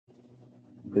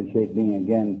Appreciate being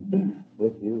again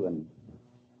with you and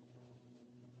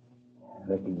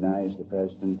recognize the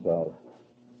presence of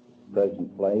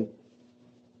President Flake.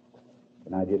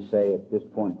 And I just say at this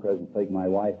point, President Flake, my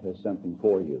wife has something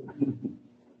for you.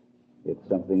 It's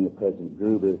something that President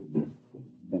Gruber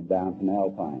sent down from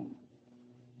Alpine.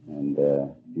 And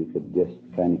you could just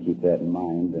kind of keep that in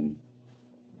mind, and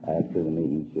after the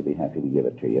meeting, she'll be happy to give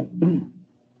it to you.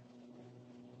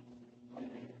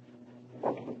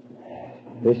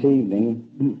 This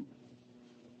evening,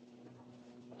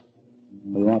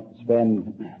 we want to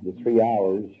spend the 3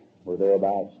 hours or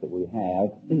thereabouts that we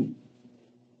have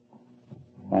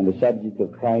on the subject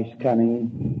of Christ's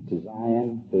coming to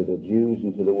Zion, to the Jews,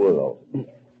 and to the world.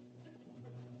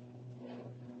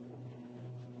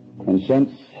 And since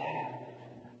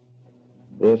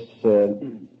this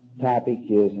topic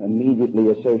is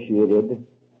immediately associated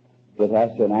with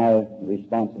us and our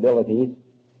responsibilities,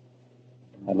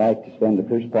 I'd like to spend the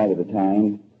first part of the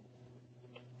time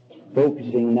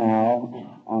focusing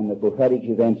now on the prophetic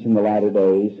events in the latter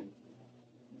days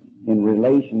in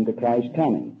relation to Christ's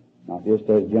coming, not just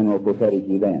as general prophetic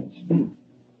events.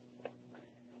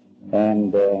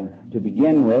 And to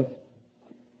begin with,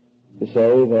 to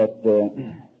say that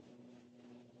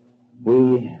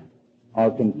we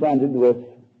are confronted with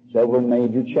several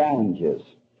major challenges.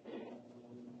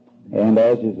 And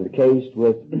as is the case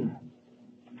with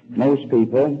most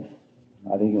people,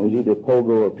 I think it was either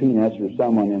Pogo or Peanuts or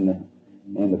someone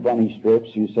in the funny strips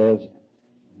who says,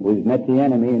 we've met the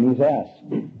enemy and he's us.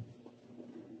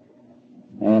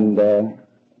 And the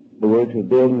work of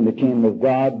building the kingdom of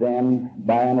God then,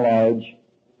 by and large,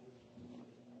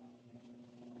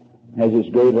 has its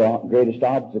greatest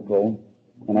obstacle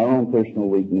in our own personal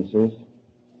weaknesses,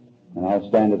 and I'll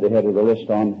stand at the head of the list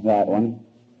on that one,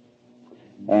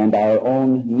 and our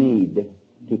own need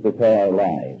to prepare our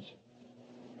lives.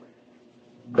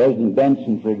 President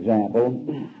Benson, for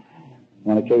example,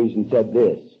 on occasion said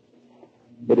this: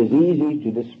 "It is easy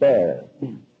to despair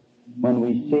when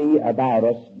we see about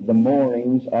us the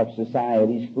moorings of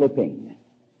societies flipping."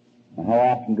 And how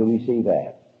often do we see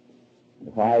that?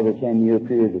 A 5 or 10 year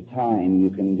period of time,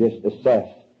 you can just assess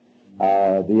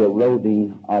the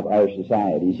eroding of our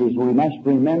society. He says, we must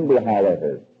remember,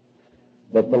 however,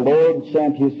 that the Lord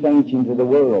sent His saints into the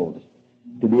world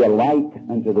to be a light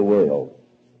unto the world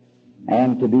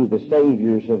and to be the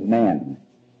saviors of men.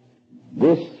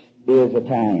 This is a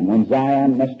time when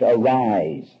Zion must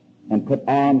arise and put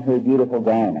on her beautiful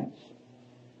garments.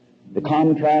 The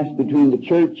contrast between the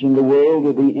church and the world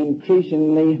will be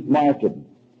increasingly marked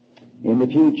in the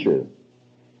future,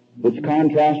 which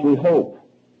contrast, we hope,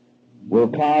 will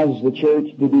cause the church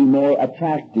to be more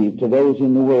attractive to those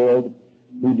in the world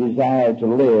who desire to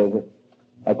live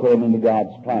according to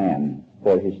God's plan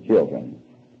for His children.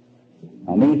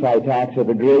 Now, Nephi talks of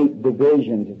a great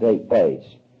division to take place,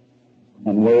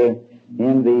 and we're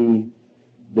in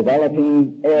the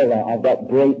developing era of that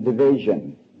great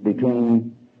division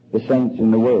between the saints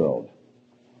and the world.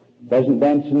 President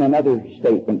Benson, another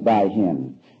statement by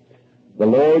him: "The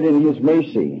Lord in His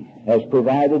mercy has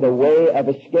provided a way of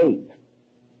escape.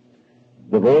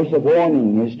 The voice of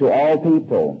warning is to all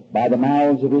people by the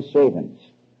mouths of His servants.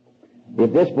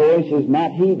 If this voice is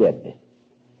not heeded,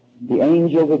 the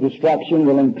angels of destruction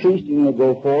will increasingly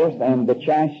go forth, and the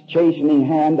chastening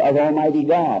hand of Almighty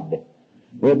God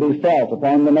will be felt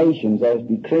upon the nations as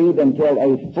decreed, until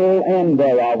a full end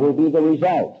thereof will be the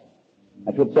result."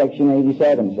 That's what section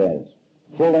 87 says.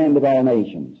 Full end of all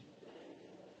nations.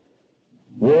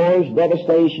 "Wars,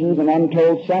 devastations, and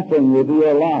untold suffering will be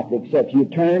your lot, except you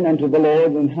turn unto the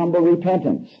Lord in humble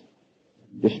repentance.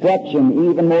 Destruction,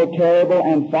 even more terrible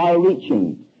and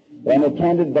far-reaching than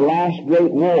attended the last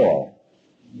great war,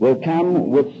 will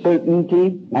come with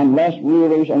certainty unless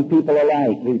rulers and people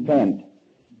alike repent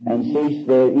and cease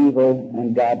their evil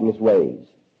and godless ways."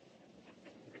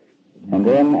 And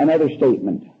then another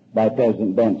statement by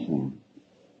President Benson.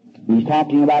 He's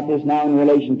talking about this now in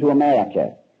relation to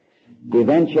America. "The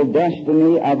eventual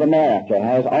destiny of America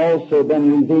has also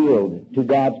been revealed to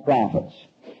God's prophets.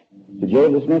 To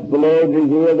Joseph Smith, the Lord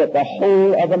revealed that the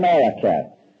whole of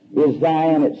America is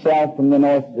Zion itself from the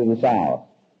north to the south.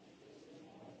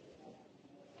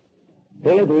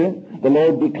 Further, the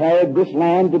Lord declared this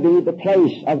land to be the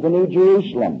place of the New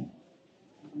Jerusalem,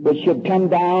 which should come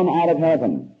down out of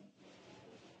heaven."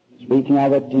 Speaking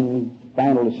of it in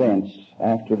final sense,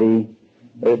 after the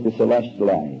earth is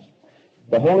celestialized.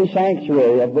 "The holy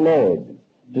sanctuary of the Lord,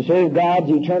 to serve God's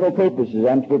eternal purposes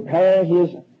and to prepare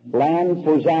His land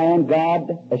for Zion, God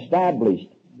established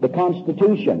the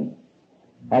constitution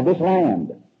of this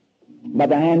land by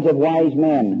the hands of wise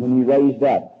men whom He raised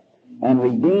up, and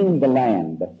redeemed the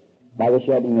land by the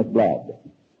shedding of blood.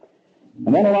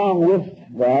 And then along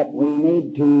with that, we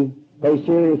need to pay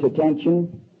serious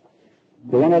attention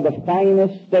to one of the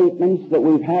finest statements that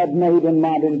we've had made in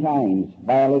modern times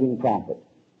by a living prophet.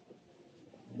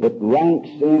 It ranks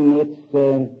in its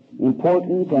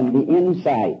importance and the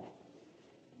insight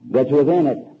that's within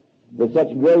it with such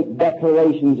great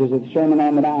declarations as the Sermon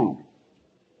on the Mount.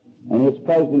 And it's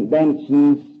President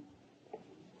Benson's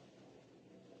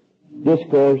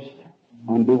discourse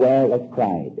on beware of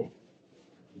pride.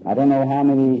 I don't know how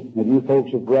many of you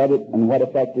folks have read it and what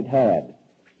effect it had.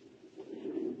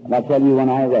 And I'll tell you, when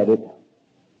I read it,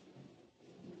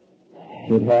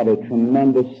 it had a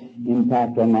tremendous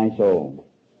impact on my soul.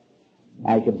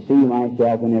 I could see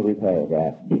myself in every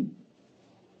paragraph.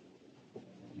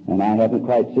 And I haven't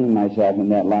quite seen myself in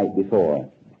that light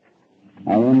before.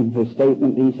 And in the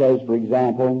statement he says, for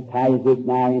example, ties this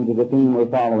now into the theme we're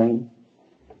following.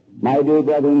 My dear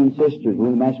brethren and sisters, we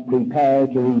must prepare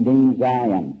to redeem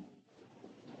Zion.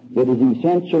 It is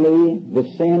essentially the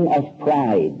sin of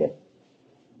pride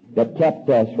that kept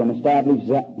us from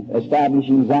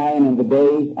establishing Zion in the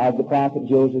days of the prophet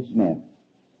Joseph Smith.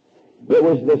 It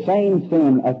was the same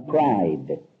sin of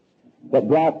pride that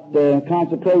brought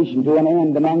consecration to an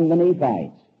end among the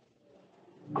Nephites.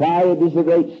 Pride is the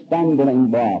great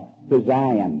stumbling block to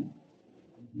Zion.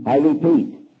 I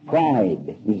repeat,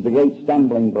 pride is the great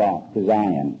stumbling block to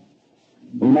Zion.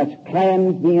 We must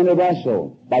cleanse the inner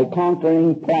vessel by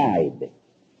conquering pride.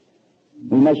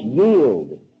 We must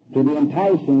yield to the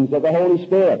enticings of the Holy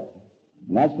Spirit.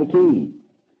 And that's the key.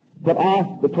 Put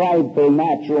off the prideful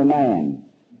natural man.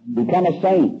 Become a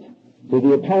saint to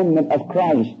the atonement of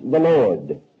Christ the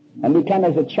Lord. And become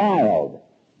as a child,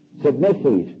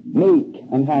 submissive, meek,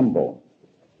 and humble.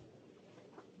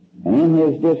 And in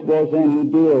his discourse then he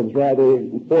deals rather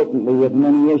importantly with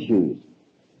many issues.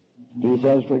 He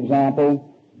says, for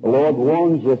example, the Lord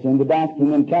warns us in the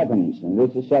Doctrine and Covenants, and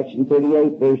this is section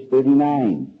 38, verse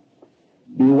 39.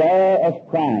 Beware of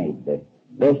pride,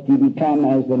 lest you become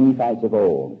as the Nephites of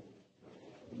old.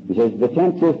 He says, the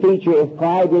central feature of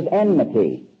pride is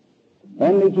enmity.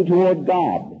 Enmity toward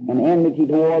God, and enmity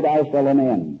toward our fellow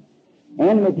men.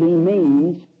 Enmity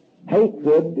means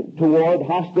hatred toward,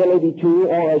 hostility to,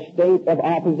 or a state of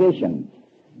opposition.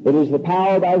 It is the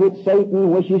power by which Satan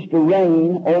wishes to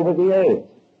reign over the earth.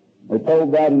 We're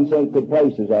told that in sacred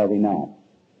places, are we not?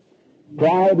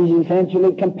 Pride is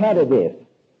essentially competitive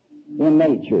in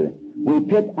nature. We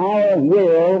pit our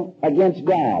will against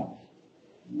God's.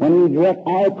 When we direct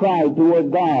our pride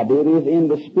toward God, it is in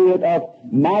the spirit of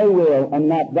my will and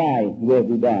not thy will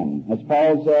be done. As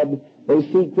Paul said, they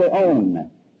seek their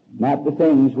own, not the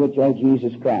things which are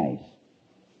Jesus Christ.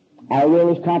 Our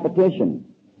will is competition.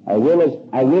 Our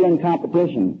will in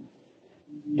competition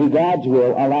to God's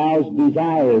will allows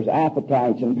desires,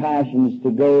 appetites, and passions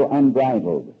to go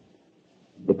unbridled.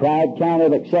 The proud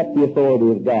cannot accept the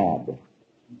authority of God,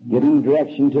 giving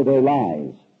direction to their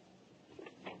lives.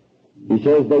 He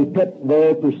says they pit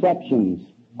their perceptions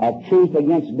of truth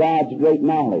against God's great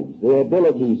knowledge, their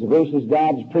abilities versus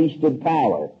God's priesthood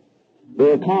power,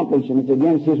 their accomplishments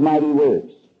against His mighty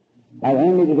works. Our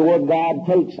enmity toward God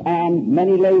takes on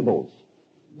many labels,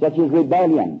 such as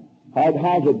rebellion,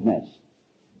 hard-heartedness,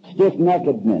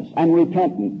 stiff-neckedness,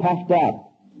 unrepentant, puffed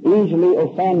up, easily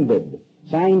offended,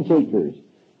 sign-seekers.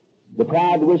 The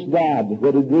proud wish God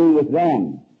would agree with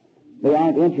them. They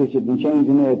aren't interested in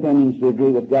changing their opinions to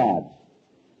agree with God's.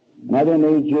 Another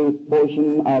major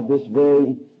portion of this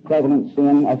very prevalent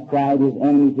sin of pride is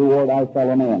enmity toward our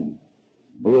fellow men.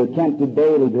 We are tempted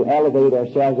daily to elevate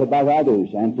ourselves above others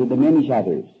and to diminish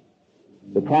others.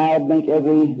 The proud make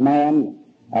every man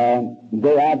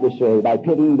their adversary by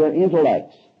pitting their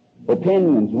intellects,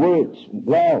 opinions, works,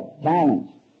 wealth,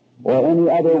 talents, or any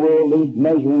other worldly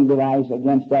measuring device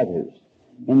against others.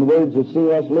 In the words of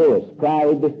C.S. Lewis,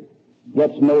 pride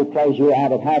gets no pleasure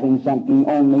out of having something,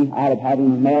 only out of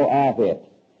having more of it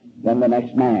than the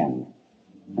next man.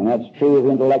 And that's true of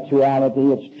intellectuality,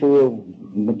 it's true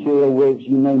of material works,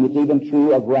 you name it. It's even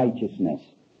true of righteousness.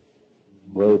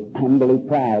 We're humbly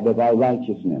proud of our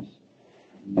righteousness.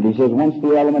 And he says, once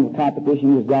the element of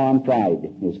competition is gone,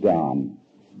 pride is gone.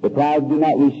 The proud do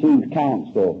not receive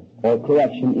counsel or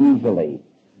correction easily.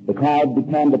 The proud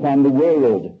depend upon the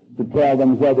world to tell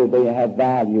them whether they have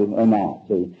value or not.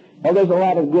 See? Well, there's a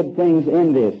lot of good things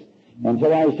in this. And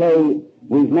so I say,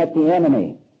 we've met the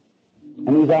enemy,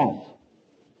 and he's us.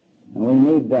 And we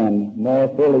need then more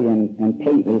fully and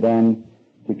completely then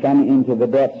to come into the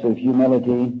depths of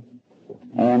humility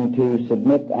and to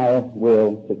submit our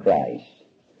will to Christ.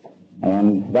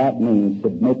 And that means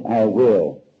submit our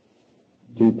will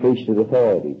to priesthood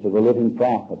authority, to the living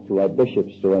prophet, to our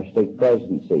bishops, to our stake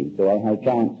presidency, to our high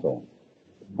council,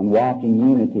 and walk in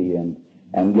unity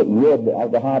and get rid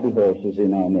of the hobby horses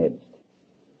in our midst,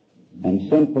 and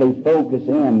simply focus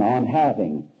in on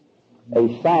having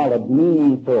a solid,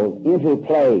 meaningful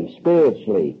interplay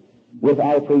spiritually with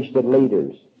our priesthood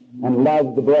leaders, and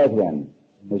love the brethren.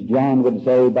 As John would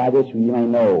say, by this you may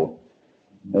know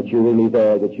that you're really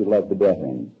there, that you love the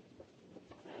brethren.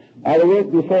 The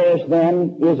work before us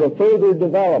then is a further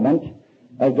development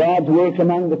of God's work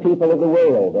among the people of the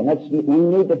world. And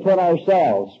we need to put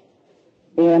ourselves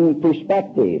in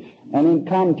perspective and in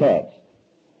context.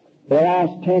 For the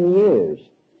last 10 years,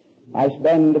 I've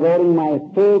been devoting my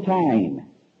full time,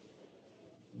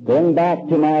 going back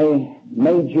to my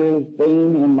major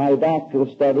theme in my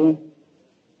doctoral study,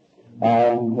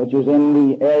 which is in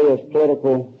the area of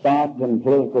political thought and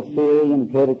political theory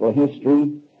and political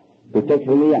history,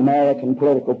 particularly American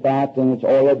political thought and its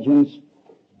origins,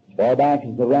 as far back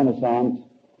as the Renaissance,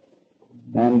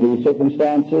 and the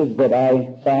circumstances that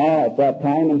I saw at that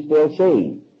time and still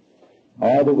see.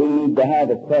 Or that we need to have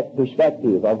a correct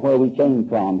perspective of where we came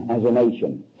from as a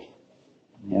nation.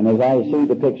 And as I see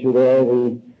the picture there,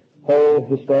 the whole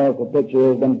historical picture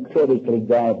has been critically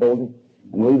garbled,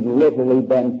 and we've literally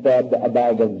been fed a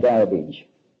bag of garbage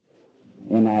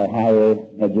in our higher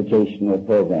educational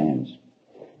programs.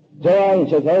 So I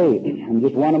says, hey, I'm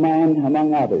just one of mine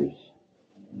among others.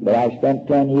 But I spent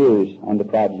 10 years on the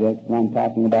project, and I'm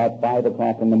talking about 5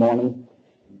 o'clock in the morning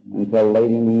until late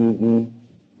in the evening,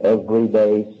 every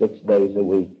day, 6 days a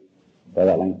week, for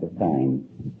that length of time.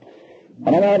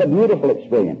 And I've had a beautiful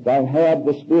experience. I've had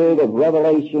the spirit of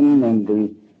revelation and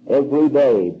the every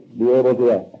day be able to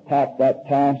attack that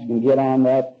task and get on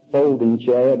that folding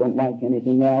chair. I don't like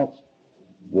anything else.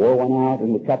 Wore one out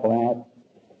and a couple out.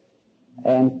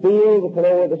 And feel the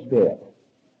flow of the Spirit.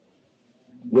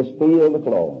 Just feel the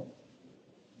flow.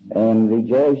 And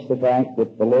rejoice the fact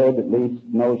that the Lord at least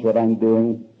knows what I'm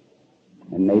doing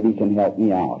and maybe can help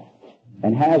me out.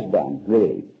 And has done,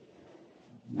 really.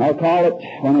 I'll call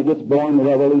it, when it gets born, the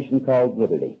revolution called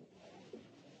liberty.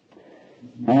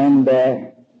 And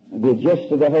the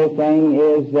gist of the whole thing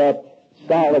is that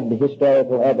solid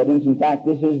historical evidence. In fact,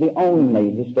 this is the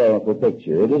only historical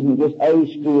picture. It isn't just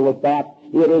a school of thought.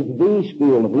 It is the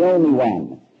school, the only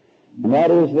one. And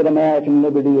that is that American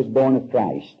liberty is born of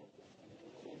Christ.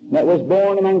 That was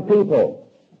born among people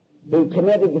who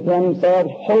committed themselves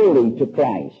wholly to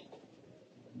Christ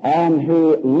and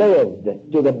who lived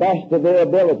to the best of their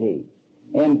ability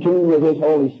in tune with His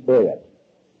Holy Spirit.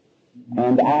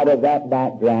 And out of that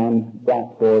background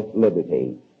brought forth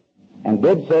liberty. And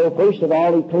did so, first of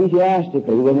all,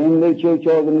 ecclesiastically, within their church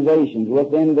organizations,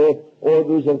 within their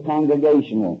orders of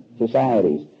congregational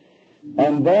societies.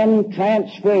 And then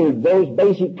transferred those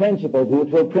basic principles,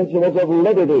 which were principles of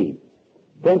liberty,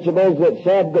 principles that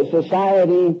said that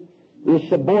society is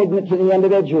subordinate to the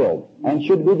individual and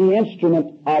should be the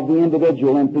instrument of the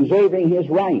individual in preserving his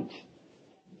rights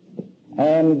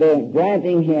and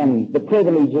granting him the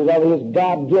privileges of his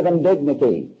God-given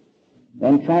dignity,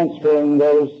 and transferring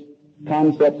those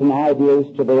concepts and ideas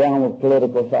to the realm of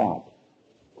political thought.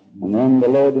 And then the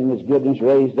Lord in His goodness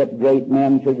raised up great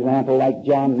men, for example, like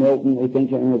John Milton. We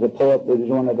think of him as a poet that is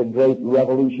one of the great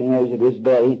revolutionaries of his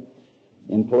day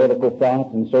in political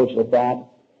thought and social thought.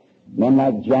 Men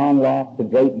like John Locke, the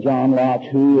great John Locke,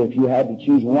 who, if you had to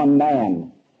choose one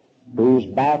man whose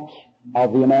back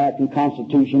of the American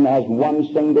Constitution as one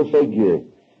single figure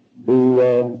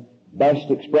who best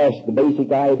expressed the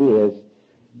basic ideas,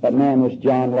 that man was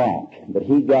John Locke. But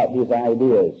he got his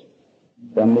ideas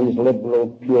from these liberal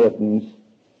Puritans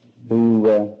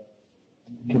who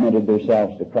committed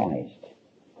themselves to Christ.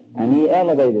 And he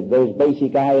elevated those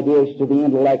basic ideas to the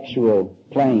intellectual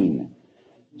plane,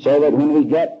 so that when we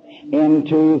get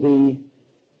into the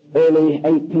early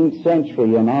 18th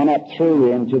century and on up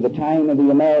through into the time of the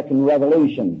American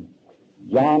Revolution,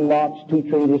 John Locke's 2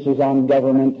 treatises on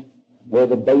government were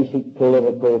the basic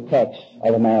political texts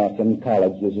of American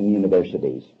colleges and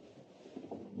universities.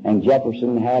 And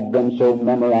Jefferson had them so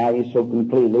memorized so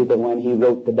completely that when he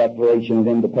wrote the Declaration of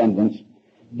Independence,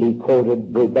 he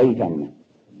quoted verbatim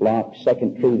Locke's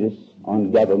 2nd treatise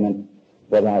on government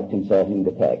without consulting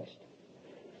the text.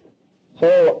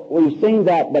 So we've seen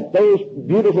that, but those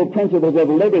beautiful principles of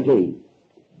liberty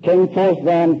came forth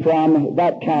then from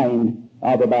that kind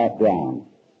of a background.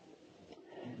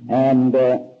 And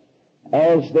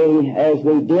as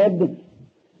they did,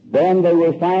 then they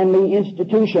were finally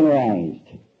institutionalized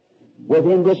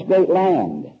within this great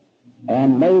land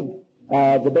and made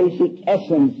the basic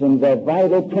essence and the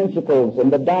vital principles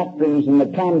and the doctrines and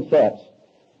the concepts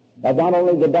of not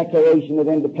only the Declaration of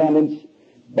Independence,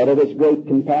 but of its great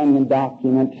companion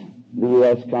document, the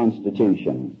U.S.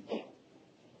 Constitution.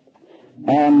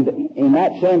 And in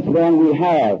that sense, then, we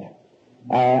have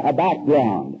a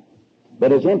background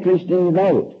that is interesting to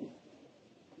note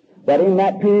that in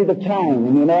that period of time,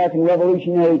 in the American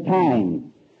Revolutionary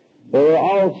time, there were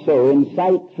also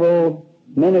insightful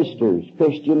ministers,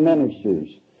 Christian ministers,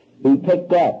 who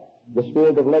picked up the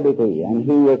spirit of liberty and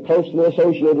who were closely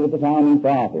associated with the Founding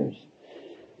Fathers.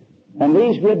 And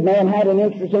these good men had an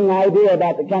interesting idea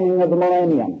about the coming of the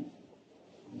millennium.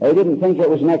 They didn't think it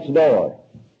was next door.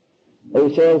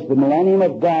 It says the millennium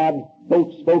of God,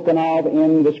 spoken of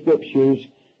in the Scriptures,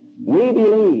 we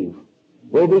believe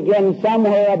will begin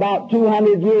somewhere about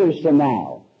 200 years from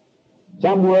now,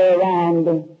 somewhere around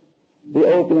the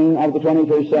opening of the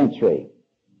 21st century.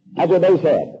 That's what they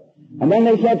said. And then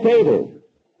they said further,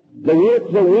 the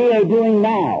work that we are doing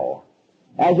now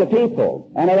as a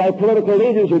people and that our political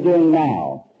leaders are doing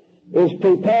now is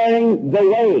preparing the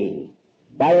way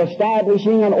by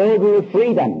establishing an order of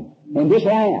freedom in this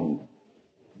land,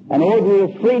 an order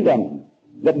of freedom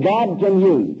that God can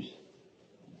use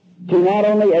to not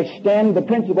only extend the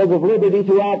principles of liberty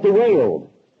throughout the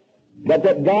world, but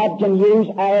that God can use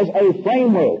as a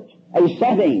framework, a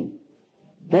setting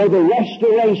for the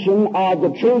restoration of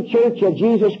the true church of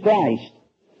Jesus Christ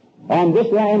on this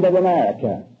land of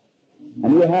America.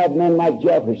 And you have men like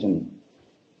Jefferson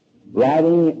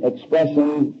writing,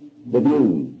 expressing the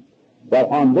view that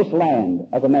on this land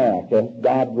of America,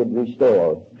 God would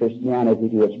restore Christianity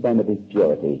to its primitive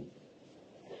purity.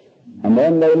 And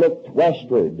then they looked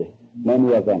westward,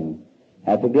 many of them,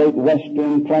 at the great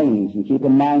western plains. And keep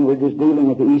in mind, we're just dealing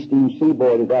with the eastern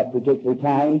seaboard at that particular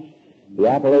time, the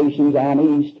Appalachians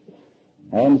on east.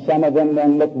 And some of them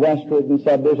then looked westward and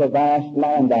said, there's a vast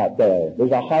land out there.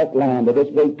 There's a heartland of this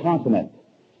great continent.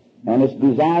 And it's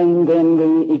designed in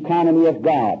the economy of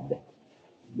God.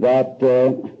 That,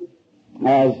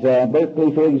 as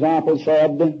Berkeley, for example,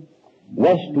 said,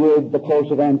 westward the course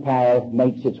of empire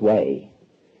makes its way.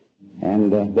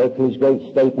 And Berkeley's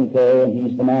great statement there, and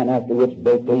he's the man after which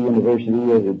Berkeley University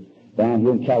down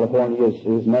here in California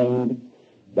is named,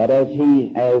 that as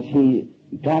he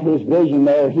got his vision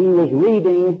there, he was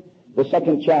reading the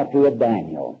second chapter of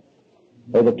Daniel,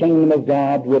 where the kingdom of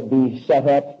God would be set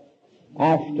up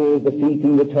after the feet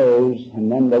and the toes,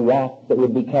 and then the rock that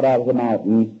would be cut out of the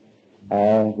mountain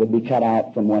would be cut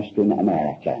out from Western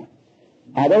America.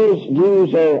 Now, those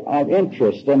views are of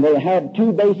interest, and they have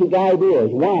two basic ideas.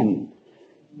 One,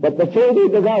 that the further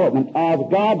development of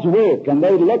God's work, and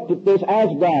they looked at this as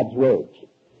God's work,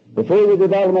 the further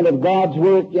development of God's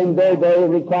work in their day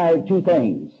required two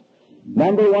things.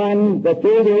 Number one, the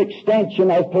further extension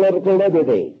of political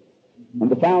liberty. And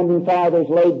the Founding Fathers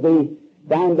laid the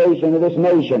foundation of this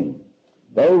nation.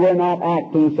 They were not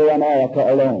acting for America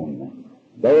alone.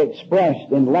 They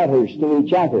expressed in letters to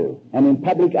each other and in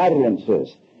public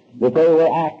utterances that they were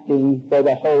acting for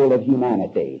the whole of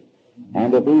humanity.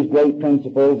 And that these great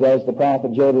principles, as the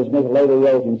prophet Joseph Smith later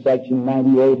wrote in section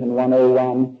 98 and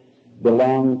 101,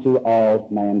 belong to all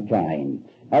mankind.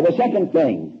 Now, the second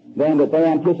thing, then, that they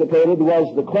anticipated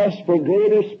was the quest for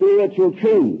greater spiritual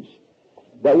truths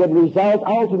that would result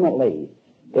ultimately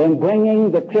in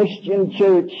bringing the Christian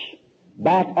church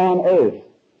back on earth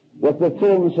with the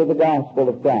fullness of the gospel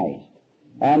of Christ.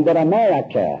 And that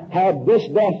America had this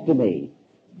destiny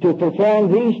to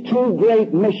perform these two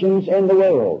great missions in the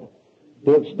world,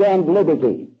 to extend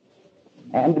liberty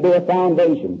and to be a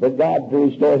foundation for God to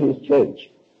restore His church.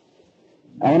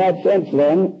 And in that sense,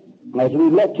 then, as we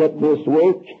look at this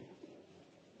work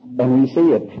and we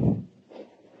see it,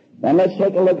 then let's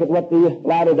take a look at what the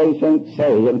Latter-day Saints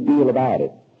say and feel about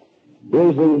it.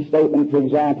 Here's a statement, for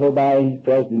example, by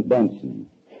President Benson.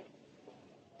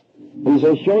 He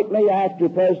says, shortly after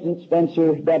President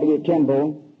Spencer W.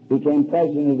 Kimball became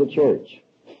president of the church,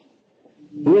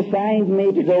 he assigned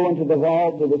me to go into the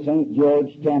vault of the St.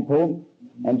 George Temple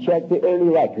and check the early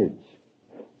records.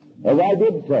 As I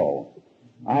did so,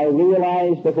 I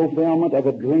realized the fulfillment of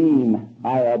a dream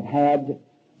I had had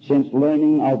since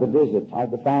learning of the visit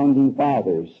of the Founding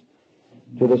Fathers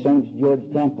to the St.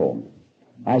 George Temple.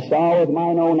 I saw with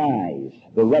mine own eyes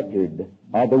the record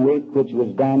of the work which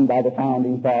was done by the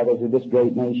Founding Fathers of this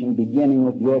great nation, beginning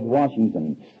with George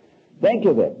Washington. Think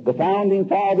of it, the Founding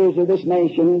Fathers of this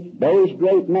nation, those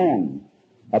great men,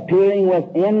 appearing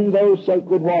within those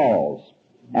sacred walls,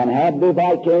 and had their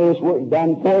vicarious work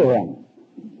done for them.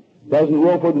 President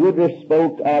Wilford Woodruff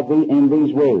spoke of in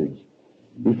these words.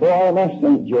 Before I left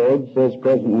St. George, says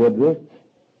President Woodruff,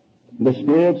 the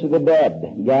spirits of the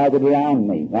dead gathered around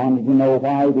me, wanting to know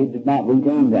why we did not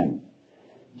redeem them.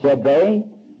 Said they,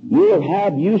 You have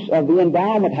had use of the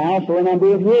endowment house for a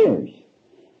number of years,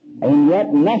 and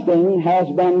yet nothing has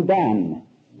been done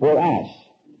for us.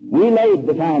 We laid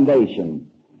the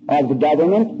foundation of the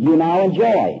government you now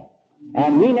enjoy,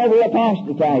 and we never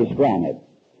apostatized from it,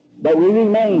 but we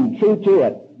remained true to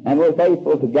it, and were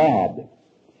faithful to God.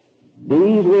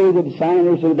 These were the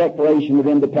signers of the Declaration of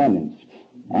Independence,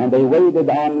 and they waited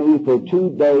on me for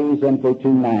 2 days and for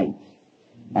 2 nights.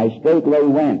 I straightway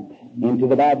went into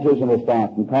the baptismal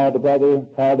font and called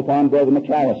upon Brother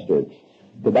McAllister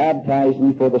to baptize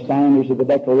me for the signers of the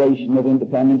Declaration of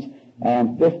Independence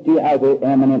and 50 other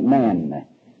eminent men.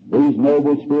 These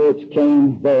noble spirits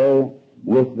came there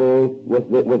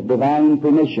with divine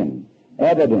permission,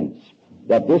 evidence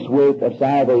that this work of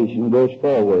salvation goes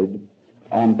forward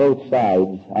on both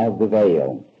sides of the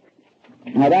veil.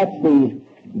 Now that's the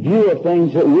view of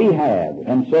things that we have,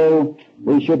 and so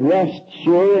we should rest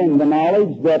sure in the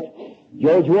knowledge that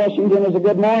George Washington is a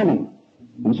good Mormon,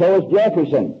 and so is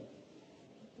Jefferson.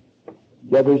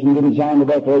 Jefferson didn't sign the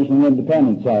Declaration of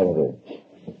Independence, however.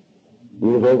 He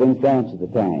was over in France at the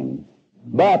time.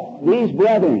 But these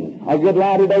brethren are good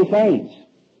Latter-day Saints,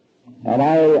 and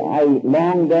I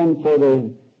long then for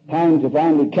the time to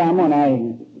finally come when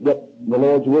the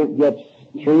Lord's work gets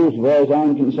through, as far as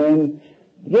I'm concerned,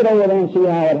 get over there and see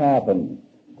how it happened.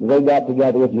 They got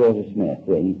together with Joseph Smith,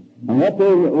 see, and what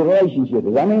their relationship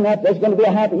is. I mean, that's going to be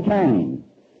a happy time.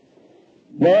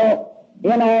 Well,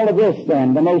 in all of this,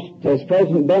 then, the most, as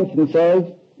President Benson says,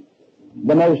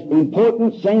 the most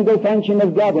important single function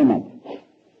of government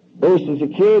is to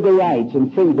secure the rights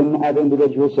and freedom of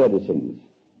individual citizens.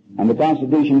 And the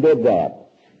Constitution did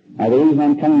that. Now, the reason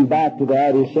I'm coming back to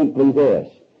that is simply this,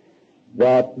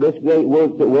 that this great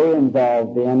work that we're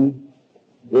involved in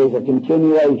is a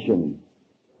continuation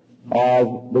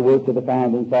of the work of the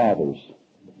Founding Fathers.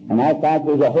 And I thought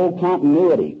there's a whole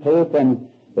continuity, clear from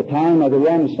the time of the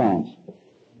Renaissance,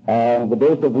 the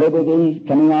birth of liberty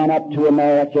coming on up to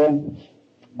America,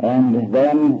 and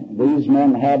then these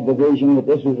men had the vision that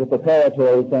this was a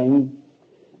preparatory thing.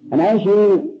 And as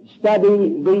you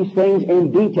study these things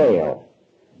in detail,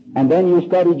 and then you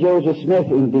study Joseph Smith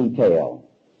in detail,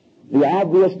 the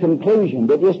obvious conclusion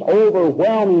that just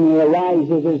overwhelmingly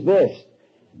arises is this,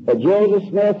 that Joseph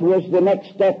Smith was the next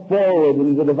step forward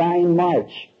in the divine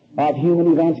march of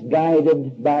human events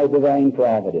guided by divine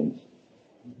providence.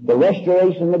 The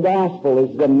restoration of the gospel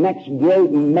is the next great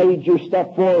and major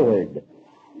step forward,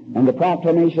 and the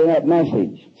proclamation of that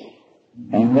message.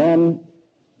 And then,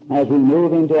 as we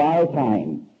move into our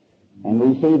time, and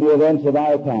we see the events of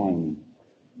our time,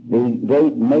 the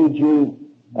great major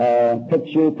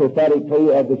picture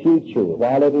prophetically of the future,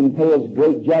 while it entails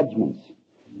great judgments,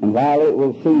 and while it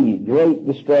will see great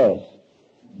distress,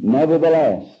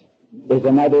 nevertheless is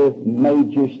another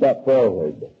major step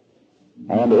forward.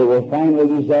 And it will finally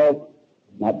result,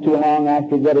 not too long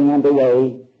after getting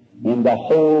underway, in the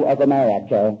whole of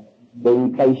America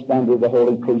being placed under the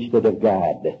holy priesthood of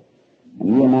God. And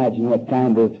you imagine what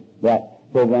kind of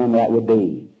that program that would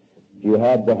be. If you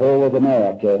had the whole of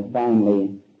America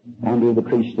finally under the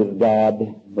priesthood of God,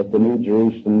 with the New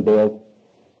Jerusalem built,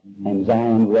 and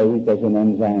Zion raised as an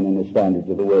ensign and a standard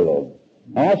to the world.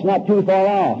 Now that's not too far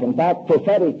off. In fact,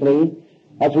 prophetically,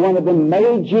 that's one of the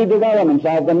major developments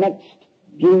of the next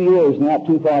few years, not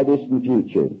too far distant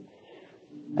future.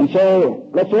 And so,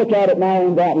 let's look at it now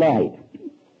in that light.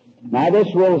 Now this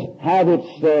will have its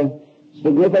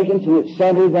significance and its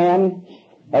center then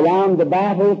around the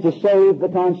battle to save the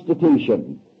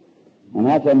Constitution. And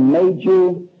that's a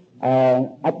major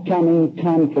upcoming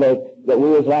conflict that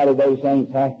we as Latter-day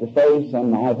Saints have to face,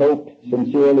 and I hope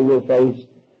sincerely we'll face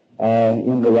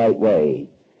in the right way.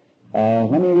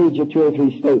 Let me read you 2 or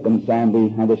 3 statements on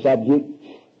the subject.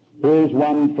 Here's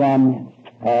one from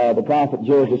the prophet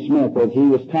Joseph Smith as he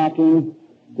was talking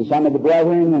to some of the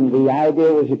brethren, and the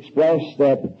idea was expressed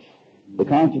that the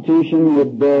Constitution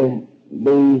would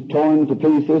be torn to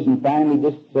pieces and finally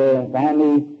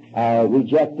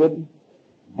rejected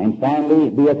and finally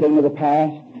be a thing of the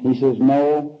past. He says,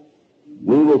 no,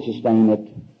 we will sustain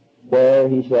it. Where,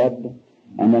 he said,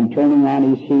 and then turning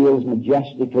on his heels,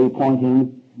 majestically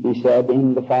pointing, he said,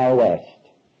 in the far west,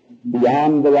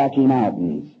 beyond the Rocky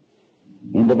Mountains,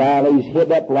 in the valleys,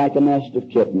 hid up like a nest of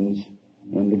kittens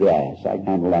in the grass. I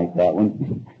kind of like that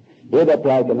one. Hid up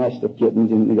like a nest of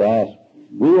kittens in the grass.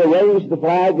 We will raise the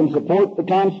flag and support the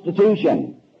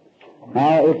Constitution.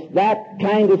 Now, it's that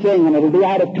kind of thing, and it'll be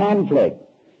out of conflict.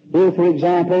 Here, for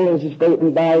example, is a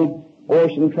statement by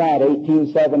Orson Pratt,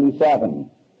 1877.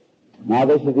 Now,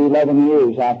 this is 11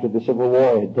 years after the Civil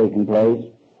War had taken place.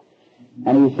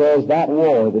 And he says that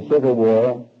war, the Civil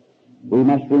War, we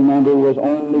must remember, was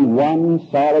only one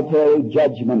solitary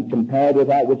judgment compared with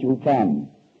that which will come.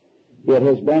 It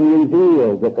has been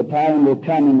revealed that the time will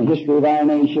come in the history of our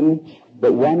nation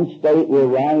that one state will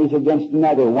rise against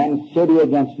another, one city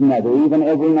against another, even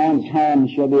every man's hand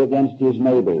shall be against his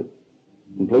neighbor.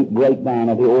 Complete breakdown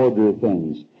of the order of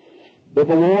things. If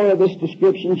a war of this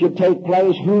description should take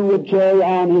place, who would carry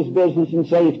on his business in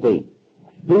safety?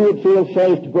 Who would feel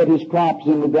safe to put his crops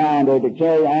in the ground or to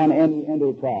carry on any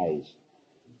enterprise?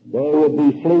 There would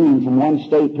be fleeing from one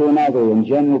state to another, and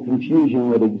general confusion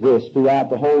would exist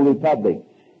throughout the whole republic.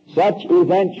 Such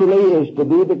eventually is to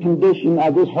be the condition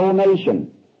of this whole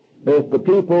nation if the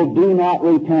people do not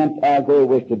repent of their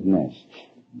wickedness.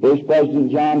 Here's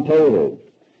President John Taylor,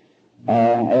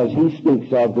 as he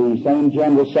speaks of the same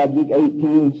general subject,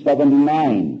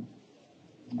 1879.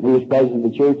 He was president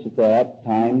of the church at that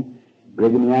time.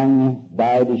 Brigham Young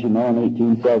died, as you know, in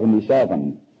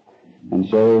 1877. And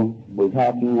so we're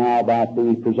talking now about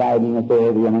the presiding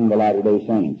authority among the Latter-day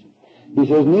Saints. He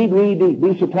says, need we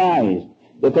be surprised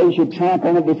that they should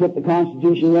trample underfoot the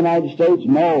Constitution of the United States?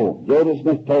 No. Joseph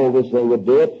Smith told us they would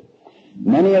do it.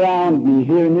 Many around me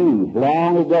here knew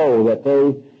long ago that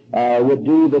they would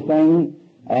do the thing,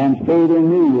 and further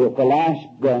knew that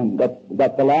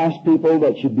the last people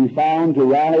that should be found to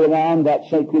rally around that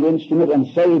sacred instrument and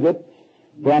save it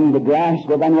from the grasp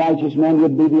of unrighteous men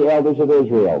would be the elders of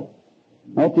Israel.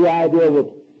 Not the idea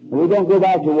that we don't go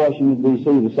back to Washington, D.C.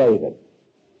 to save it.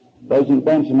 President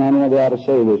Benson, I don't know whether they ought to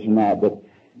say this or not, but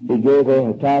he gave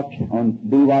a talk on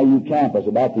BYU campus,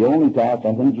 about the only talk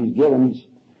I think he's given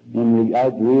in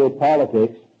regard to real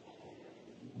politics.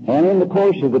 And in the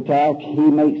course of the talk, he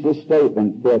makes this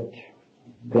statement that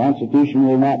the Constitution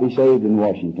will not be saved in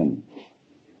Washington.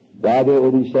 Rather, it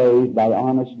will be saved by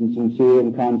honest and sincere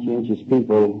and conscientious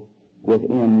people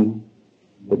within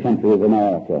the country of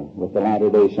America, with the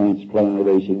Latter-day Saints playing a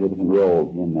very significant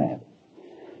role in that.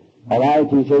 All right,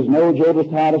 he says, no, Joseph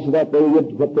taught us that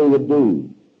what they would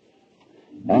do.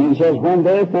 And he says, when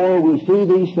therefore we see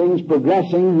these things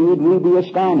progressing, need we be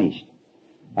astonished?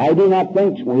 I do not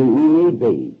think we need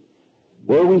be.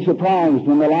 Were we surprised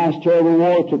when the last terrible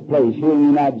war took place here in the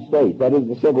United States, that is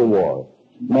the Civil War?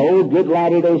 No, good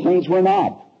Latter-day Saints were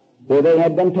not, for they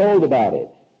had been told about it.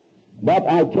 But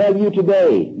I tell you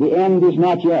today, the end is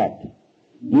not yet.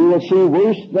 You will see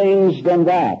worse things than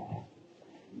that.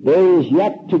 There is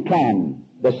yet to come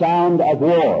the sound of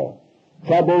war,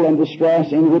 trouble and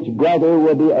distress in which brother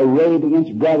will be arrayed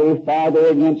against brother, father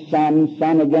against son,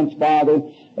 son against father,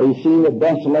 a scene of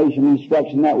desolation and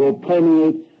destruction that will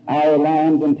permeate our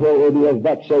land until it will be a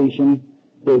vexation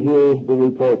to hear the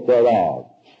report thereof.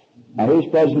 Now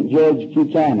here's President George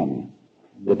Buchanan.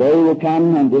 The day will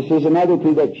come, and this is another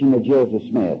prediction of Joseph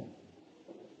Smith,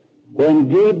 when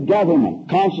good government,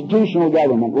 constitutional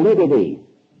government, liberty,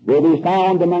 will be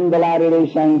found among the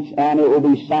Latter-day Saints, and it will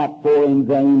be sought for in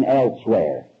vain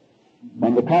elsewhere.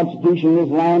 When the Constitution of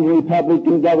this land,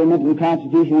 Republican government, and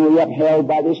Constitution will be upheld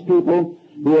by this people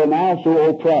who are now so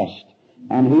oppressed,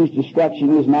 and whose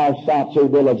destruction is now sought so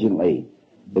diligently.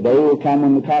 The day will come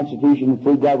when the Constitution of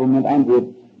free government under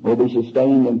it will be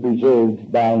sustained and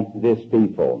preserved by this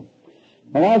people.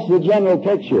 And that's the general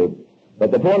picture. But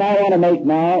the point I want to make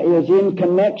now is in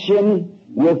connection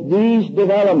with these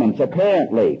developments,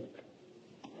 apparently,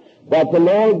 that the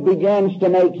Lord begins to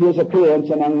make His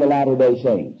appearance among the Latter-day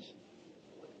Saints.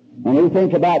 When we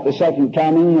think about the second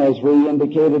coming, as we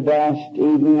indicated last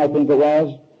evening, I think it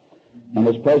was, and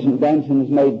as President Benson has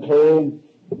made clear,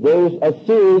 there's a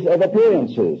series of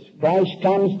appearances. Christ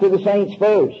comes to the saints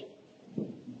first.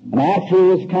 And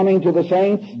after His coming to the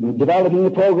saints, developing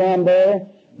the program there,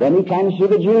 then He comes to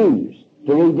the Jews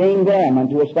to redeem them and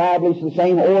to establish the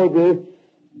same order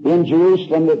in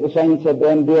Jerusalem that the saints have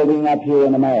been building up here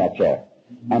in America.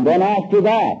 And then after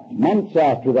that, months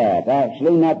after that,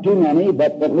 actually not too many,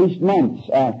 but at least months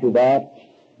after that,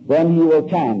 then He will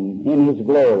come in His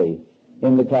glory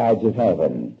in the clouds of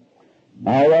heaven.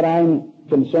 Now what I'm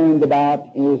concerned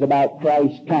about is about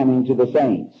Christ coming to the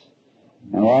saints.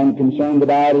 And what I'm concerned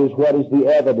about is what is the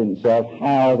evidence of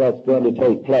how that's going to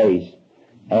take place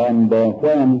and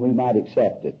when we might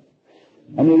accept it.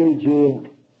 Let me read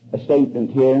you a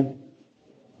statement here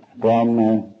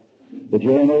from the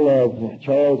journal of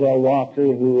Charles L. Walker,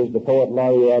 who is the poet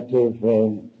laureate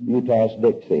of Utah's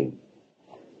Dixie.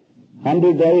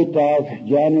 Under date of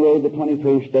January the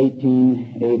 21st,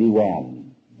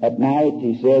 1881. At night,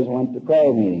 he says, went to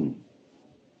prayer meeting.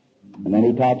 And then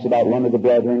he talks about one of the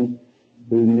brethren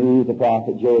who knew the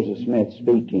prophet Joseph Smith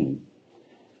speaking.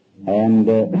 And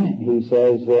he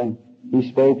says, he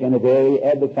spoke in a very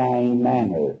edifying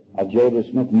manner of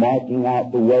Joseph Smith marking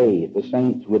out the way the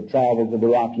saints would travel to the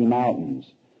Rocky Mountains.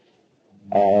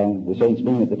 The saints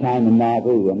being at the time in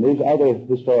Nauvoo. And there's other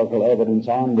historical evidence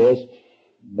on this,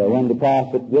 that when the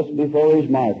prophet, just before his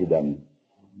martyrdom,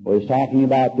 was talking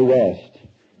about the West,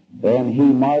 then he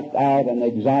marked out an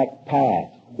exact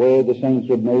path where the saints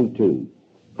would move to.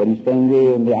 Put his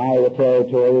finger in the Iowa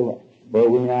Territory, where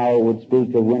we now would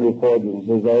speak of winter quarters, and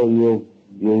says, oh,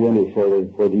 you're winter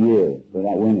for the year, for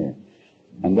that winter.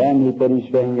 And then he put his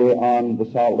finger on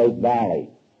the Salt Lake Valley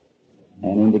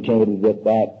and indicated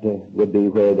that would be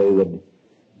where they would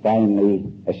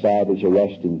finally establish a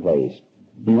resting place.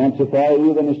 He went so far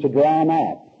even as to draw a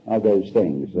map of those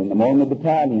things, and the Mormon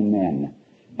battalion men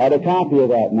had a copy of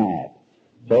that map,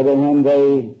 so that when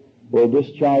they were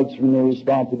discharged from their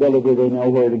responsibility, they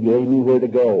knew where to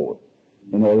go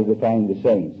in order to find the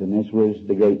saints. And this was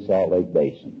the Great Salt Lake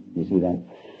Basin. You see that?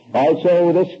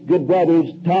 Also, this good brother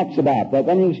talks about that.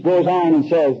 Then he goes on and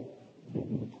says,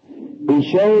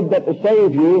 he showed that the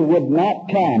Savior would not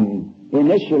come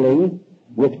initially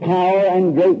with power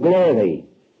and great glory,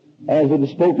 as it is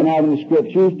spoken out in the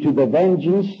Scriptures, to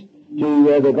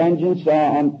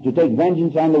take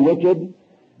vengeance on the wicked,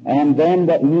 and them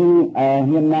that knew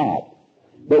him not,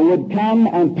 but would come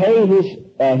and pay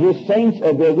his saints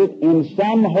a visit in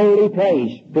some holy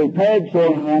place prepared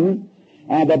for him.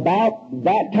 And about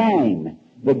that time,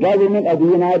 the government of the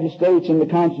United States and the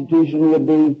Constitution would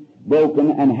be broken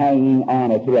and hanging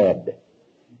on a thread,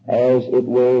 as it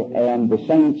were, and the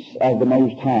saints of the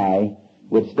Most High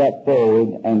would step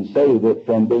forward and save it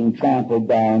from being trampled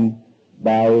down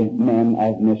by men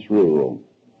of misrule.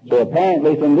 So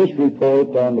apparently from this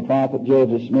report on the prophet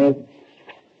Joseph Smith,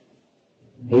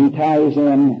 he ties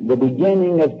in the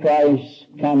beginning of Christ's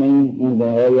coming in the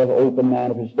area of open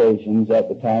manifestations at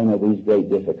the time of these great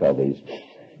difficulties.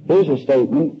 Here's a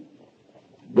statement.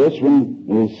 This one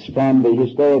is from the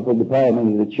historical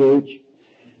department of the church,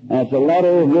 and it's a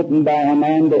letter written by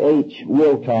Amanda H.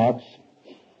 Wilcox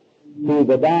to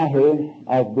the daughter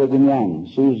of Brigham Young,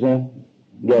 Susie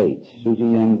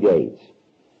Young Gates.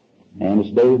 And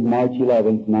it's dated March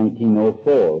 11th,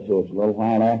 1904, so it's a little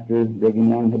while after Brigham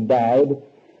Young had died.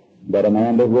 But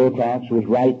Amanda Wilcox was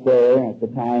right there at the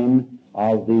time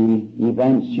of the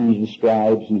events she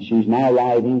describes, and she's now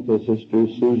writing to Sister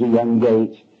Susie Young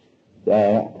Gates,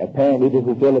 apparently to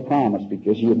fulfill a promise,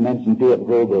 because she had mentioned it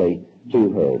verbally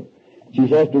to her. She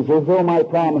says, to fulfill my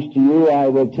promise to you, I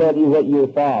will tell you what your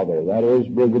father, that is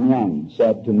Brigham Young,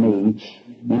 said to me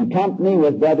in company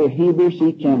with Brother Heber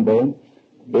C. Kimball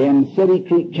in City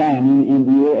Creek Canyon in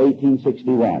the year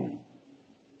 1861.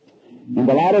 In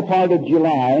the latter part of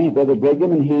July, Brother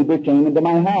Brigham and Heber came into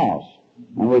my house,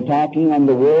 and we're talking on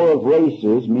the War of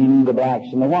Races, meaning the blacks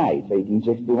and the whites.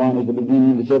 1861 is the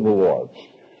beginning of the Civil War.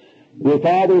 Your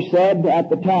father said at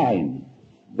the time,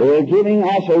 they are giving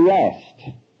us a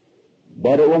rest,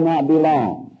 but it will not be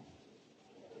long.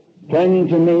 Turning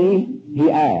to me, he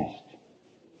asked,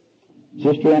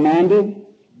 Sister Amanda,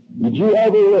 did you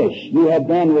ever wish you had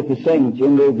been with the saints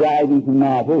in their driving from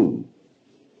Nauvoo?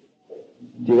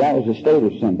 See, that was a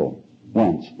status symbol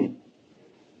once.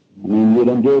 I mean, you'd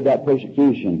endured that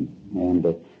persecution.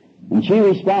 And she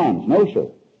responds, no, sir.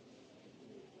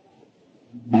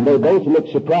 And they both looked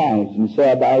surprised and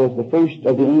said, I was the first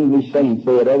of the English saints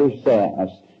they had ever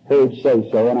heard say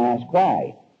so, and I asked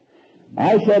why.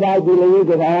 I said, I believe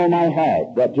with all my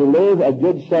heart that to live a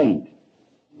good saint,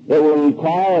 it will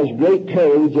require as great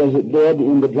courage as it did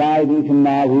in the driving from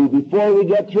Nauvoo before we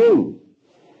get through.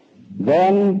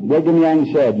 Then Brigham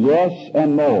Young said, yes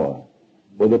and more,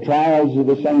 for the trials of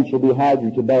the saints will be harder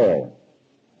to bear.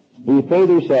 He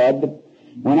further said,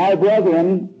 when our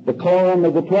brethren, the quorum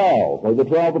of the 12, or the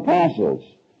 12 apostles,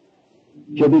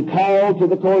 shall be called to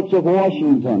the courts of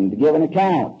Washington to give an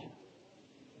account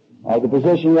of the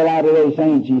position of the Latter-day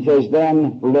Saints, he says,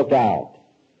 then look out,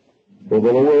 for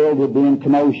the world will be in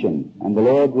commotion, and the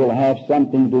Lord will have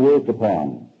something to work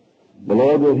upon. The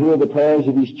Lord will hear the prayers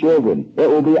of His children. It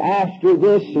will be after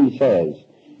this, he says,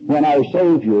 when our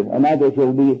Savior and others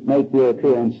will make their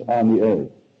appearance on the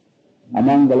earth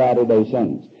among the Latter-day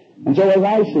Saints. And so as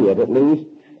I see it, at least,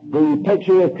 the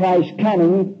picture of Christ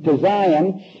coming to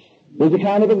Zion is a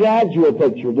kind of a gradual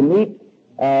picture to meet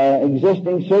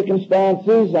existing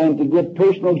circumstances and to give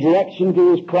personal direction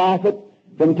to His prophet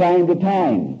from time to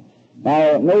time.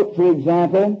 Now, note, for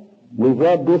example, we've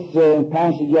read this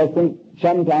passage, I think,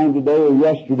 sometime today or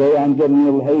yesterday. I'm getting a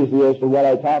little hazy as to what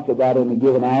I talked about in a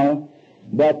given hour.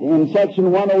 But in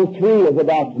section 103 of the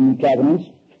Doctrine and Covenants,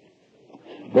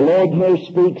 the Lord here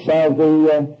speaks of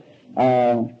the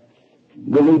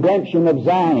redemption of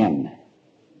Zion.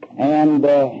 And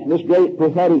this great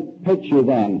prophetic picture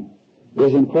then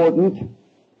is important.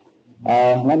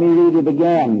 Let me read it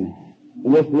again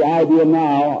with the idea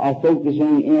now of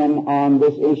focusing in on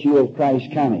this issue of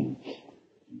Christ's coming.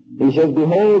 He says,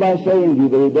 Behold, I say unto you,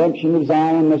 the redemption of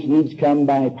Zion must needs come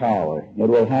by power. It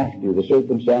will have to. The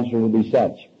circumstances will be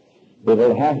such. It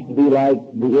will have to be like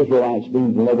the Israelites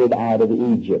being delivered out of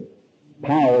Egypt.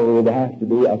 Power would have to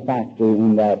be a factor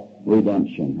in that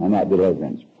redemption and that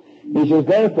deliverance. He says,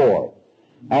 Therefore,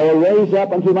 I will raise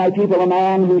up unto my people a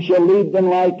man who shall lead them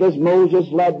like as Moses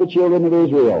led the children of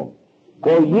Israel.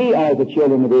 For ye are the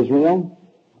children of Israel,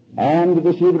 and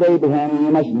the seed of Abraham, and ye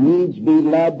must needs be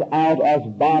led out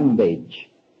of bondage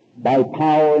by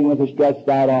power and with a stretched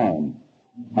out arm.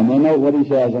 And then note what he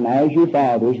says, And as your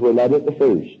fathers were led at the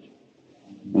first.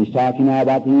 And he's talking now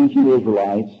about the ancient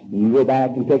Israelites. And you go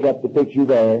back and pick up the picture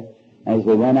there. As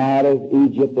they went out of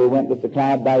Egypt, they went with the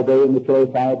cloud by day and the pillar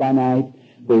of fire by night.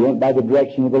 They went by the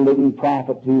direction of the living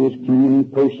prophet who was communing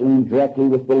personally and directly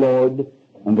with the Lord.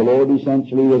 And the Lord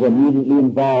essentially was immediately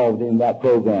involved in that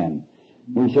program.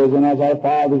 He says, And as our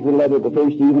fathers were led at the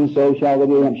first, even so shall the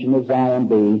redemption of Zion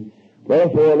be.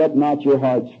 Therefore let not your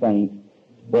hearts faint.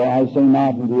 For I say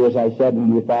not unto you as I said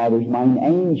unto your fathers, Mine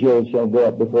angels shall go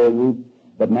up before you,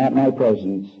 but not my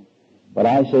presence. But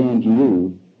I say unto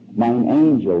you, Mine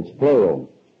angels,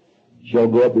 plural, shall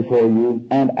go up before you,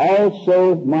 and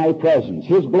also my presence,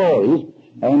 His glories.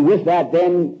 And with that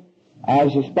then, I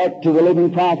suspect to the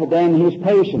living prophet then, His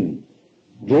person,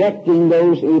 directing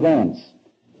those events.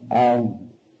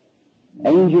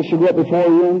 Angels shall go up before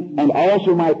you, and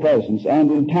also my presence,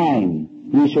 and in time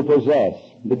you shall possess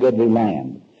the goodly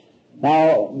land.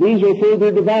 Now, these are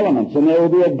further developments, and there will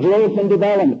be a growth and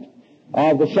development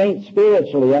of the saints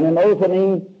spiritually, and an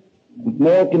opening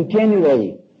more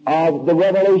continually of the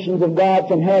revelations of God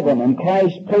from heaven, and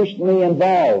Christ personally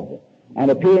involved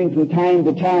and appearing from time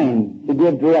to time to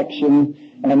give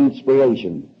direction and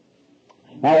inspiration.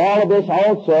 Now all of this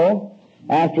also,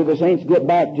 after the saints get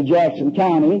back to Jackson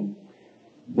County,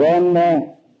 then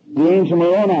the angel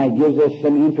Moroni gives us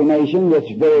some information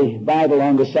that's very vital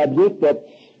on the subject that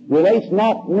relates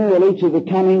not merely to the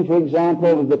coming, for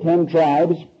example, of the 10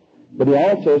 tribes, but he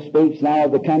also speaks now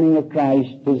of the coming of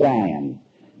Christ to Zion,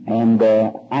 and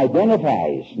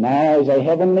identifies now as a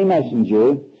heavenly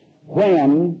messenger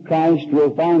when Christ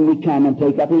will finally come and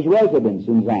take up His residence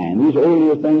in Zion. These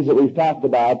earlier things that we've talked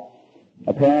about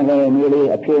apparently are merely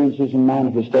appearances and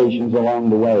manifestations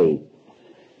along the way.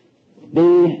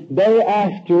 The day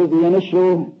after the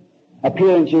initial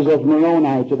appearances of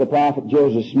Moroni to the prophet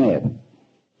Joseph Smith,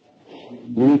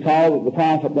 you recall that the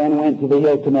prophet then went to the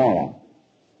hill Cumorah.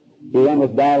 He went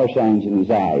with dollar signs in his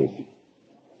eyes.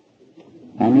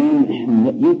 I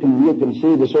mean, you can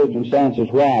see the circumstances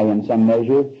why in some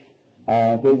measure.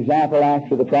 For example,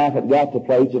 after the prophet got the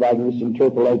plates, if I can just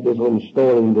interpolate this little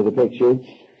story into the picture,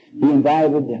 he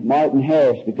invited Martin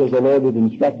Harris, because the Lord had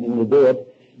instructed him to do it,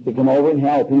 to come over and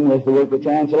help him with the work of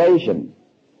translation.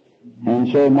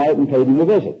 And so Martin paid him a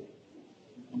visit.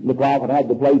 The prophet had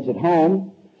the plates at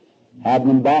home, had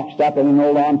them boxed up in an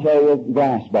old Ontario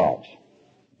glass box.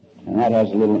 And that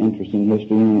has a little interesting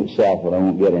history in itself that I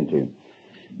won't get into.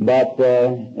 But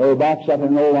they were boxed up in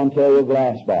an old Ontario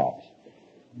glass box.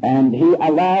 And he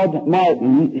allowed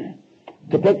Martin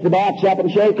to pick the box up and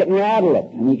shake it and rattle it.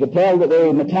 And he could tell that there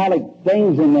were metallic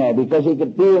things in there because he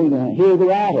could feel and hear the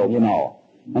rattle, you know.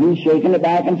 And he's shaking it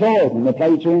back and forth, and the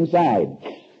plates are inside.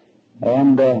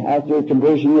 And after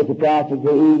conversing with the prophet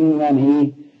for evening, then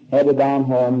he headed on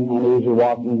home, and as he was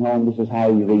walking home, this is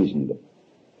how he reasoned.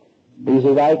 He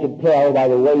says, I could tell by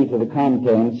the weight of the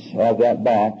contents of that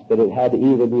box that it had to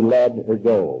either be lead or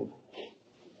gold.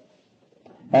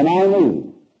 And I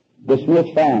knew the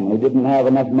Smith family didn't have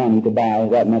enough money to buy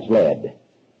that much lead.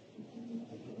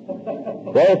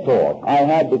 Therefore, I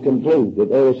had to conclude that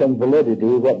there was some validity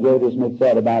to what Joseph Smith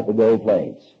said about the gold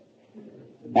plates.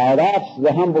 Now that's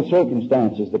the humble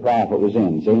circumstances the prophet was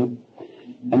in, see?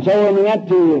 And so when we went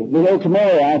to the hill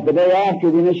Cumorah, the day after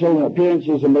the initial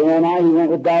appearances of Moroni, he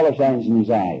went with dollar signs in his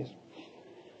eyes.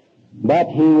 But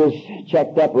he was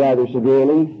checked up rather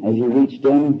severely as he reached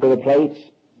in for the plates.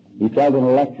 He felt an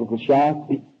electrical shock.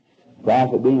 The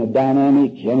prophet, being a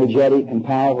dynamic, energetic, and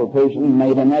powerful person,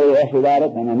 made another effort at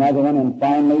it, and another one, and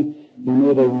finally he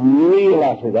made a real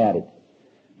effort at it.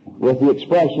 With the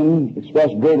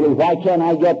expressed brutally, why can't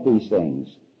I get these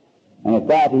things? And at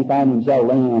that he found himself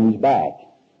laying on his back,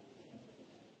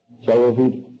 several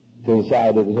feet to the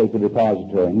side of the sacred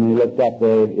repository. And he looked up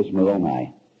there, it's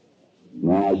Moroni.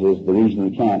 Moroni says, the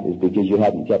reason you can't is because you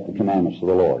haven't kept the commandments of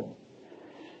the Lord.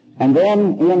 And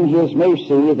then, in His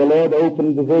mercy, the Lord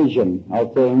opened the vision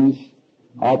of things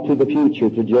up to the future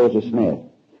to Joseph Smith.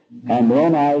 And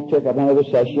then I took up another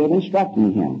session of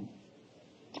instructing him.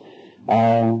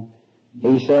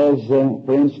 He says,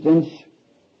 for instance,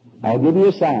 I'll give you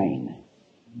a sign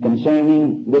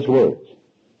concerning this work.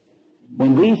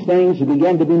 When these things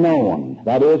begin to be known,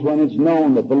 that is, when it's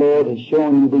known that the Lord has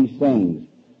shown you these things,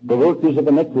 the workers of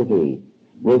iniquity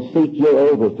will seek your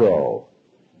overthrow.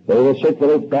 They will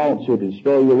circulate falsehood to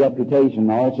destroy your reputation,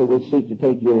 and also will seek to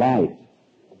take your life.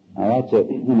 Now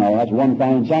that's one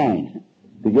fine sign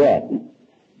to get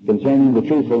concerning the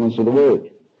truthfulness of the word.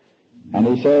 And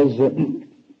he says,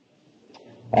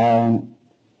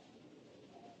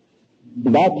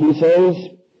 but he says,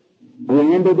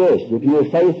 remember this, if you are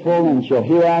faithful and shall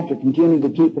hereafter continue to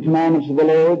keep the commandments of the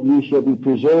Lord, you shall be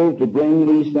preserved to bring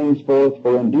these things forth,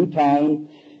 for in due time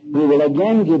he will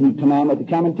again give you commandment to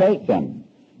come and take them.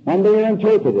 When they are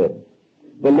interpreted,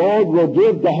 the Lord will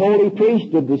give the holy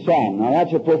priesthood to some. Now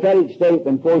that's a prophetic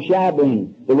statement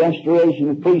foreshadowing the restoration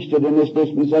of priesthood in this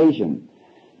dispensation.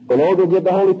 The Lord will give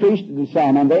the holy priesthood to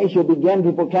some, and they shall begin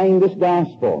to proclaim this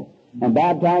gospel, and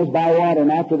baptize by water,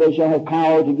 and after they shall have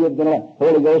power to give the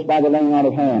Holy Ghost by the laying on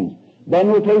of hands.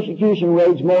 Then will persecution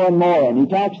rage more and more. And he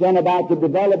talks then about the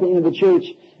developing of the church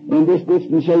in this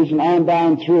dispensation on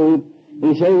down through.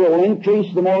 He says it will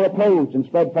increase the more opposed and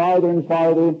spread farther and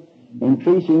farther,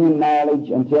 increasing in knowledge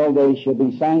until they shall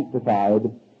be sanctified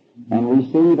and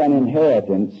receive an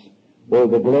inheritance where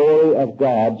the glory of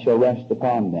God shall rest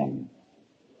upon them.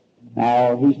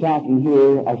 Now, he's talking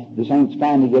here of the saints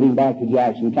finally getting back to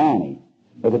Jackson County,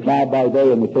 with the cloud by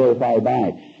day and the pillar of fire by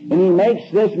night. And he makes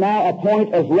this now a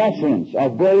point of reference,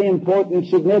 of very important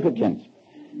significance.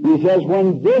 He says,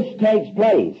 when this takes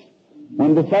place,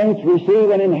 when the saints receive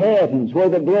an inheritance where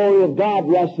the glory of God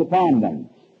rests upon them,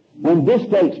 when this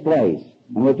takes place,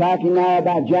 and we're talking now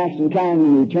about Jackson County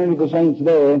and the return of the saints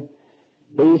there,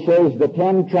 he says the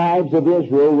 10 tribes of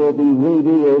Israel will be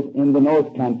revealed in the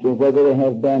north country where they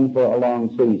have been for a long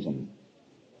season.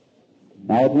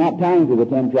 Now, it's not time for the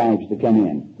 10 tribes to come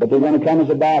in, but they're going to come as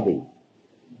a body.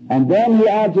 And then he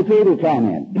adds a further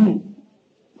comment.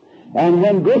 And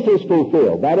when this is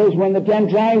fulfilled, that is, when the 10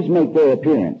 tribes make their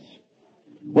appearance,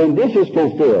 when this is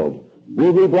fulfilled,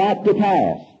 will be brought to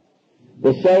pass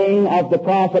the saying of the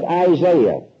prophet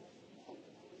Isaiah,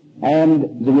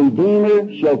 and the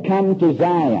Redeemer shall come to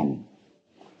Zion,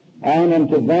 and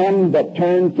unto them that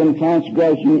turn from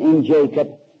transgression in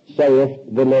Jacob, saith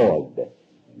the Lord.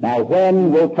 Now,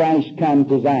 when will Christ come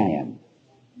to Zion?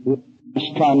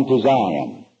 Christ come to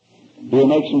Zion. He'll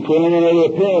make some preliminary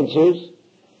appearances,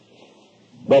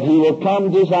 but he will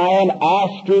come to Zion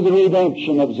after the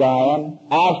redemption of Zion,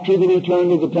 after the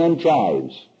return of the 10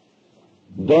 tribes.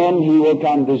 Then he will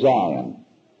come to Zion.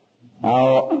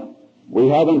 Now, we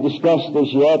haven't discussed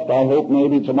this yet. I hope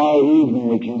maybe tomorrow evening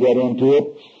we can get into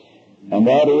it. And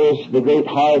that is the great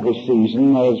harvest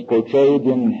season as portrayed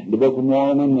in the Book of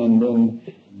Mormon and in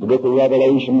the Book of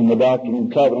Revelation, and the Doctrine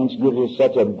and Covenants gives us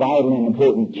such a vital and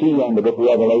important key on the Book of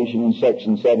Revelation in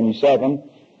section 77.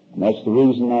 And that's the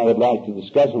reason I would like to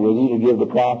discuss it with you, to give the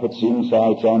prophets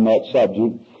insights on that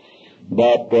subject.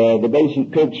 But the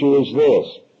basic picture is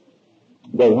this,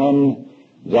 that when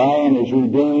Zion is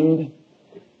redeemed,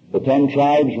 the 10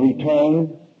 tribes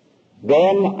return,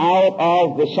 then out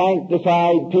of the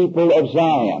sanctified people of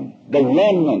Zion, the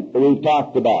remnant that we've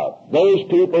talked about, those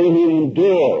people who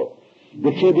endure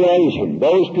the tribulation,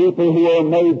 those people who are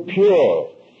made pure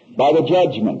by the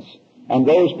judgments, and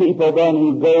those people then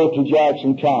who go to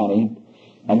Jackson County,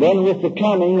 and then with the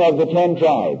coming of the 10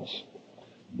 tribes,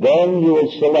 then you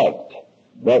will select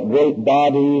that great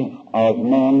body of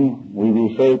men we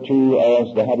refer to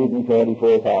as the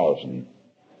 144,000.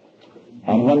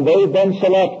 And when they've been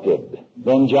selected,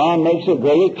 then John makes it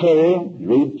very clear,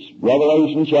 reads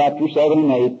Revelation chapter 7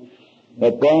 and 8,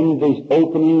 that then the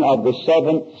opening of the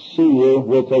 7th seal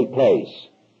will take place.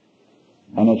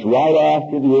 And it's right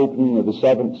after the opening of the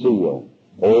 7th seal,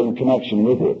 or in connection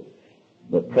with it,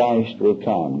 that Christ will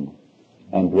come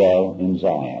and dwell in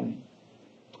Zion.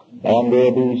 And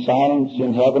there will be silence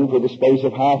in heaven for the space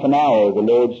of half an hour, the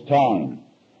Lord's time,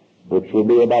 which will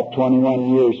be about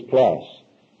 21 years plus.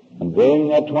 And during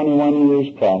that 21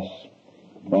 years plus,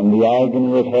 when the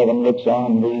agony of heaven looks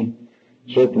on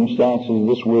the circumstances of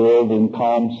this world in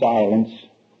calm silence,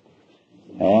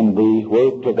 and the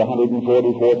work of the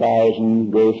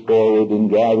 144,000 goes forward in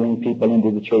gathering people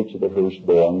into the church of the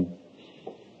firstborn,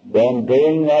 then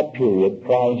during that period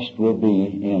Christ will be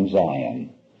in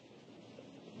Zion,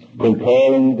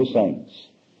 preparing the saints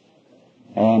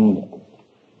and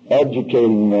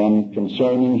educating them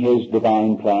concerning his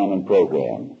divine plan and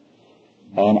program.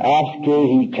 And after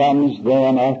he comes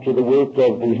then, after the work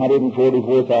of the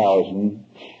 144,000,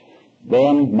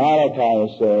 then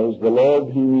Malachi says, the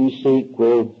Lord whom ye seek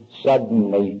will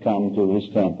suddenly come to his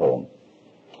temple.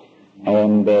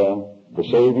 And the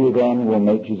Savior then will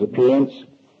make his appearance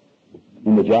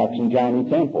in the Jackson County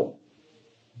Temple.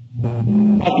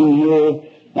 Talking here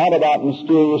not about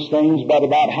mysterious things, but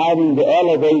about having to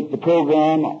elevate the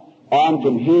program on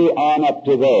from here on up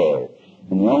to there.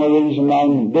 And the only reason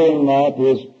I'm doing that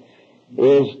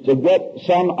is to get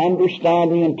some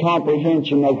understanding and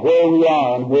comprehension of where we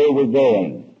are and where we're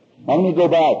going. Let me go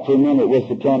back for a minute with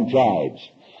the 10 tribes.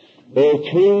 There are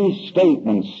 3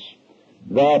 statements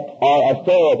that are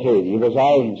authoritative, as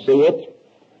I see it,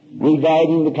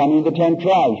 regarding the coming of the 10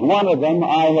 tribes. One of them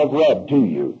I have read to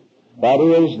you. That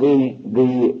is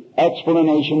the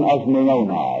explanation of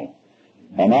Moroni.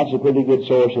 And that's a pretty good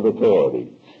source of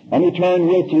authority. Let me turn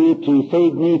with you to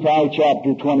 3 Nephi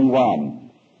chapter 21.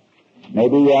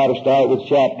 Maybe we ought to start with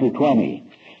chapter 20,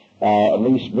 at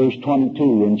least verse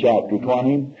 22 in chapter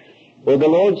 20, where the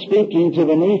Lord speaking to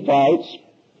the Nephites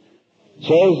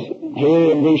says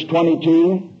here in verse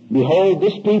 22, behold,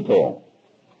 this people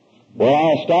will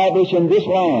I establish in this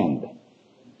land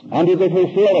under the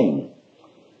fulfilling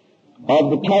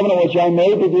of the covenant which I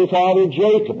made with your father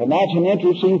Jacob. And that's an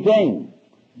interesting thing.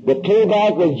 But clear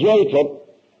back with Jacob,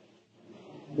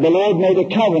 the Lord made a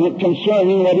covenant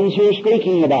concerning what he's here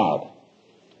speaking about.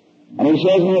 And he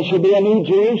says, and it should be a New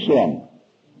Jerusalem.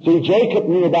 See, Jacob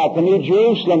knew about the New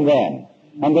Jerusalem then.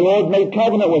 And the Lord made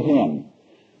covenant with him,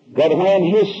 that when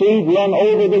his seed run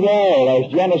over the wall,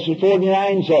 as Genesis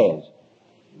 49 says,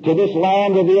 to this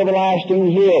land of the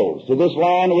everlasting hills, to this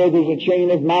land where there's a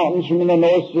chain of mountains from the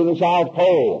north to the south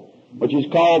pole, which is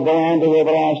called the land of the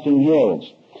everlasting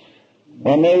hills.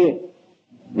 When they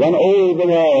run over the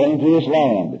wall into this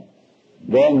land,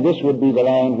 then this would be the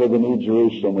land where the New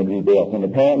Jerusalem would be built. And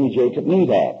apparently Jacob knew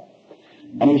that.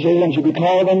 And he says, and shall be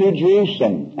called the New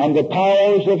Jerusalem, and the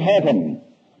powers of heaven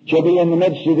shall be in the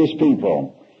midst of this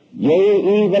people.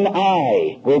 Yea, even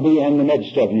I will be in the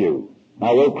midst of you.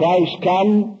 Now, will Christ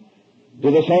come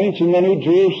to the saints in the New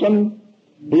Jerusalem?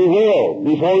 He will.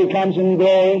 Before he comes in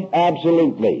glory?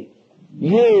 Absolutely.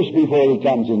 Years before he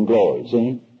comes in glory,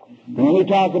 see? When we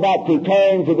talk about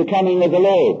preparing for the coming of the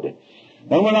Lord,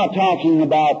 then we're not talking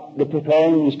about the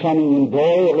preparing his coming in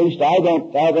glory. At least I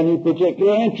don't have any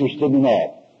particular interest in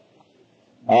that.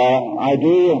 I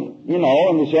do, in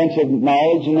the sense of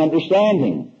knowledge and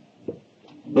understanding.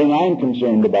 The thing I'm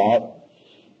concerned about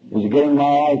is getting my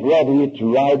wife ready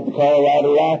to ride the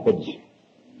Colorado Rapids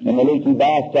in the leaky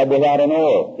bathtub without an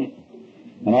oar.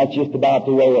 And that's just about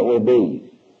the way it will be.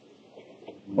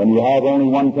 When you have only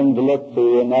one thing to look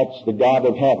for, and that's the God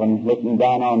of heaven looking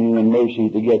down on you in mercy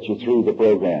to get you through the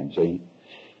program, see?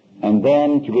 And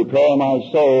then to prepare my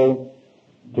soul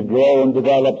to grow and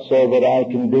develop so that I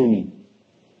can be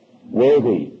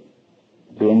worthy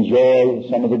to enjoy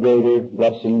some of the greater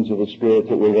blessings of the Spirit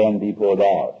that will then be poured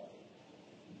out.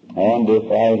 And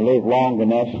if I live long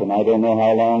enough, and I don't know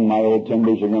how long my old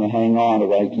timbers are going to hang on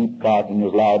if I keep talking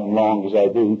as loud and long as I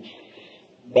do,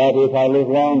 but if I live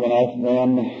long enough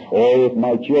then, or if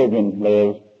my children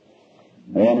live,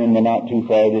 then in the not too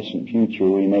far distant future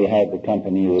we may have the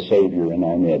company of the Savior in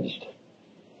our midst.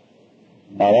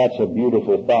 Now that's a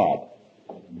beautiful thought.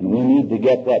 And we need to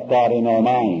get that thought in our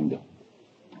mind.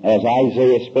 As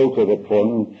Isaiah spoke of it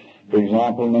for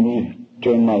example, let me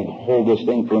hold this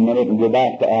thing for a minute and go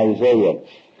back to Isaiah.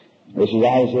 This is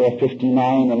Isaiah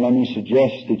 59, and let me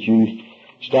suggest that you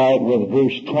start with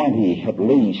verse 20 at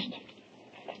least,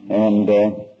 and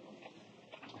read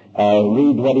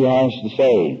what he has to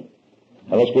say.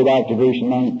 Now let's go back to verse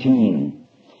 19.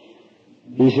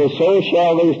 He says, so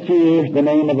shall they fear the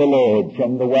name of the Lord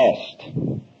from the west,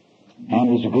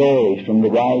 and his glory from the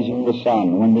rising of the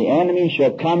sun. When the enemy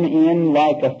shall come in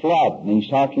like a flood, and he's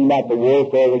talking about the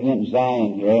warfare against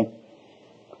Zion here.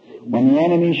 When the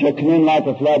enemy shall come in like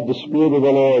a flood, the Spirit of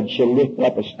the Lord shall lift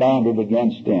up a standard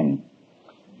against him.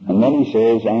 And then he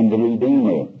says, and the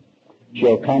Redeemer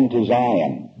shall come to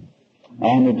Zion,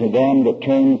 and unto them that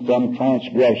turn from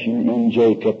transgression in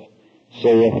Jacob,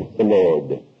 saith the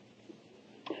Lord.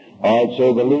 All right,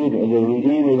 so the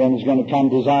Redeemer then is going to come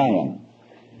to Zion.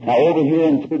 Now over here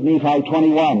in 3 Nephi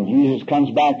 21, Jesus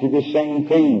comes back to this same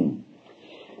thing.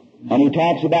 And he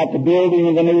talks about the building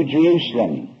of the New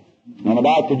Jerusalem, and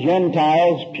about the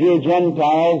Gentiles, pure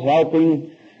Gentiles, helping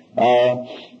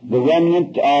the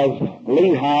remnant of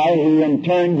Lehi, who in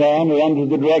turn then are under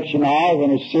the direction of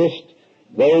and assist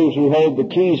those who hold the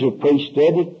keys of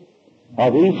priesthood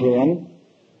of Ephraim,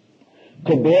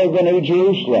 to build the New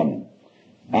Jerusalem.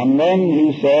 And then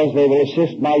he says, they will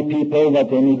assist my people that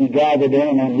they may be gathered in,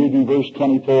 and I'm reading verse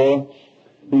 24,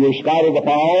 who are scattered upon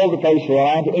all the face of the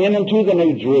land, in and to the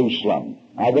New Jerusalem.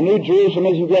 Now, the New Jerusalem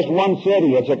isn't just one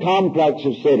city, it's a complex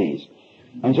of cities.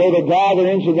 And so to gather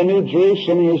into the New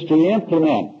Jerusalem is to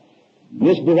implement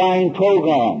this divine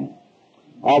program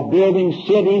of building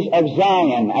cities of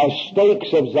Zion, as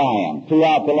stakes of Zion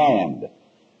throughout the land.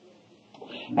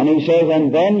 And he says,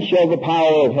 and then shall the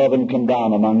power of heaven come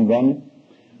down among them,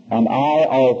 and I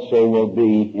also will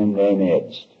be in their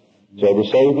midst. So the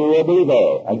Savior will be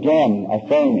there, again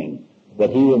affirming that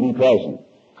he will be present.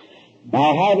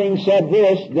 Now, having said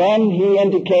this, then he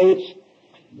indicates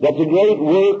that the great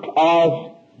work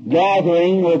of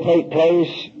gathering will take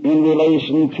place in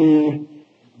relation to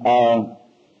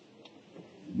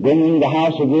bringing the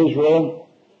house of Israel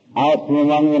out from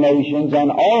among the nations,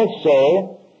 and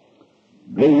also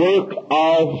the work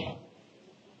of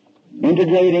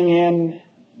integrating in,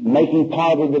 making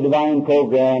part of the divine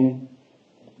program,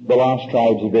 the lost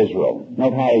tribes of Israel.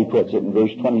 Note how he puts it in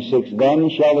verse 26, then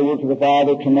shall the work of the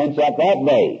Father commence at that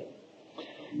day.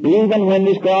 Even when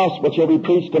this gospel shall be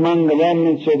preached among the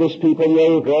remnants of this people,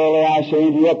 yea, verily I say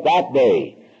unto you, at that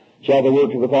day shall the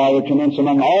work of the Father commence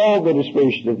among all the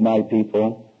dispersed of my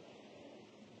people.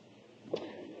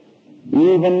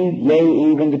 Even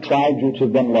the tribes which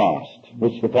have been lost,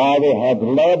 which the Father hath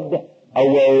led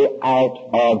away out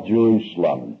of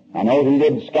Jerusalem. I know he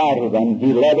didn't scatter them,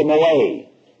 he led them away,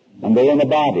 and they're in a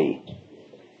body.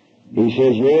 He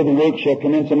says, yea, the work shall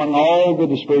commence among all the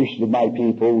dispersed of my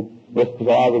people, with the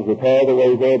Father prepare the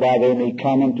way whereby they may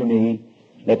come unto me,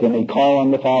 that they may call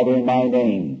on the Father in my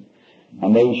name.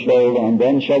 And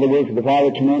then shall the work of the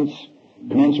Father commence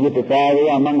with the Father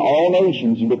among all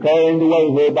nations, and preparing the way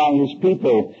whereby his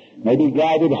people may be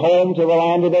gathered home to the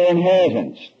land of their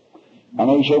inheritance. And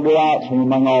they shall go out from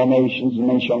among all nations, and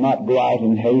they shall not go out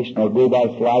in haste, nor go by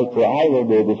flight, for I will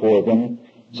go before them,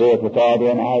 saith the Father,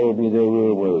 and I will be their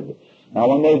reward. Now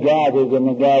when they gather, then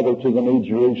they gather to the New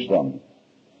Jerusalem.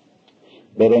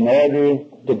 But in order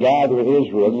to gather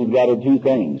Israel, you've got to do two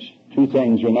things. Two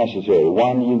things are necessary.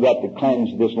 One, you've got to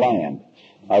cleanse this land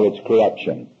of its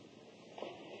corruption.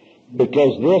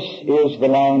 Because this is the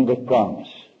land of promise.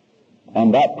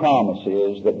 And that promise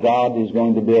is that God is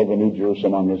going to build a New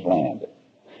Jerusalem on this land.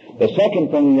 The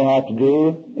second thing you have to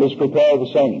do is prepare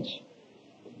the saints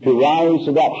to rise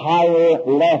to that higher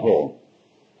level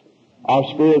of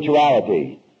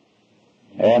spirituality.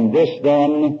 And this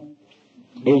then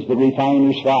is the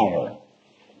refiner's fire.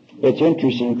 It's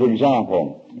interesting, for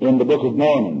example, in the Book of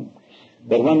Mormon,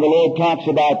 that when the Lord talks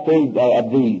about the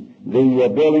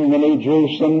building of the New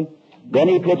Jerusalem, then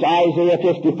he puts Isaiah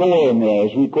 54 in there,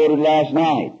 as we quoted last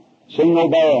night. Sing, O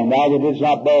barren, thou that didst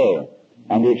not bear.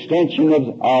 And the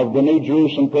extension of the New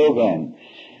Jerusalem program.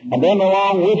 And then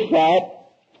along with that,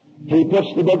 he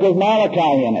puts the book of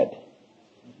Malachi in it.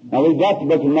 Now we've got the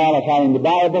book of Malachi in the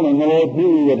Bible, and the Lord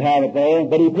knew he would have it there,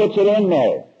 but he puts it in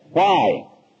there. Why?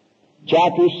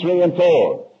 Chapters 3 and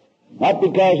 4. Not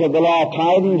because of the law of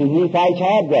tithing, the Nephites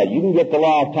had that. You can get the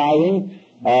law of tithing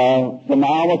from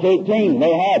Amos 18.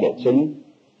 They had it, see?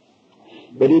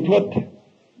 But he put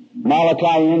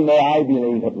Malachi in there, I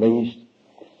believe at least,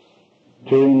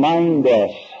 to remind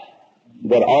us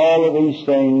that all of these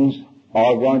things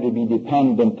are going to be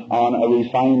dependent on a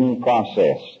refining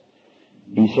process.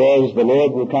 He says the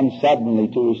Lord will come suddenly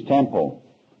to his temple,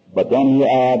 but then he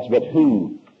adds, but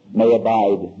who may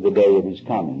abide the day of his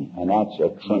coming? And that's a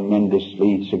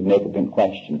tremendously significant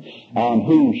question. And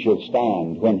who shall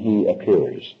stand when he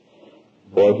appears?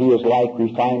 For he is like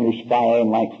refiner's fire and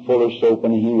like fuller's soap,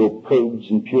 and he will purge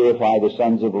and purify the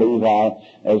sons of Levi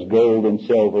as gold and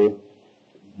silver,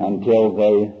 until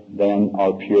they then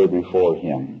are pure before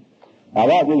him. Now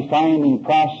that refining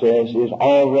process is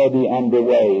already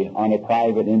underway on a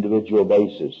private individual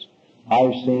basis.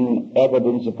 I've seen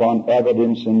evidence upon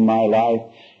evidence in my life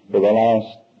for the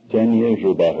last 10 years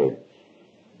or better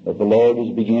that the Lord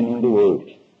is beginning to work,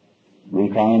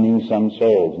 refining some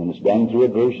souls, and it's done through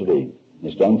adversity,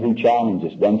 it's done through challenge,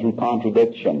 it's done through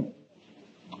contradiction,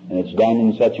 and it's done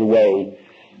in such a way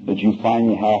that you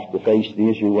finally have to face the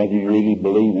issue whether you really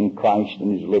believe in Christ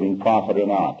and his living prophet or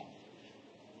not.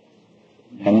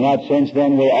 And in that sense,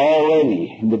 then, we're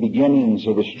already in the beginnings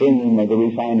of the stream of the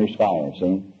refiner's fire,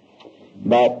 see?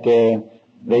 But the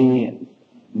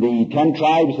 10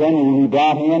 tribes then will be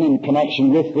brought in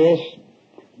connection with this.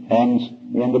 And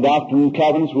in the Doctrine and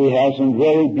Covenants, we have some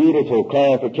very beautiful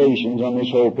clarifications on this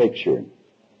whole picture.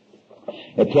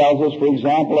 It tells us, for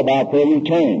example, about their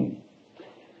return.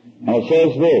 And it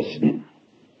says this,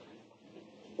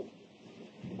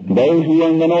 They who are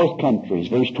in the north countries,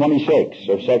 verse 26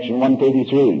 of section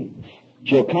 133,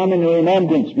 shall come in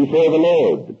remembrance before the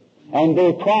Lord, and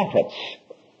their prophets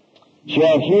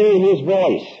shall hear his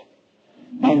voice,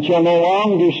 and shall no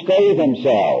longer stay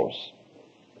themselves.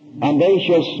 And they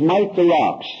shall smite the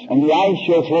rocks, and the ice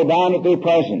shall flow down at their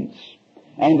presence,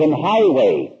 and an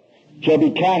highway shall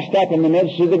be cast up in the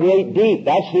midst of the great deep.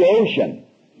 That's the ocean.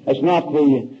 That's not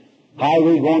the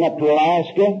highway going up to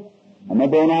Alaska. I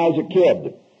remember when I was a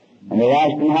kid, and the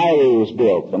Alaskan Highway was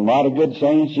built, and a lot of good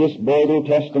saints just bore their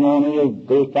testimony of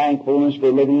their thankfulness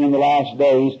for living in the last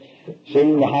days,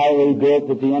 seeing the highway built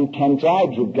that the 10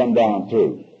 tribes would come down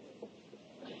through.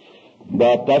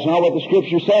 But that's not what the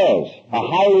Scripture says. A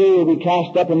highway will be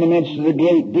cast up in the midst of the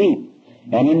great deep,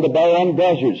 and in the barren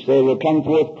deserts there will come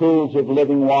forth pools of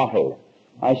living water.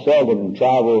 I seldom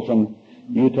travel from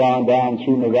Utah and down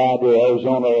through Nevada or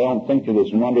Arizona. I don't think of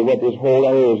this and wonder what this whole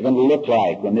area is going to look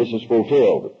like when this is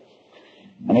fulfilled.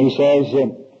 And he says,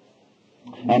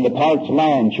 and the parched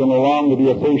land shall no longer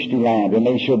be a thirsty land, and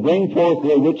they shall bring forth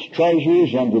their rich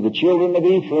treasures unto the children of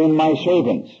Ephraim, my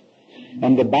servants.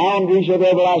 And the boundaries of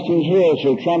everlasting hills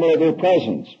shall tremble at their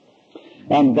presence.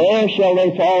 And there shall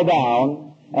they fall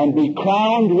down and be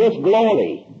crowned with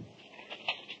glory,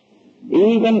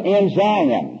 even in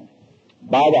Zion,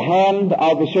 by the hand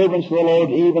of the servants of the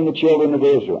Lord, even the children of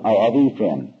Israel, of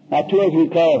Ephraim. Now, 2 or 3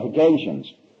 clarifications.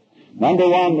 Number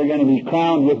one, they're going to be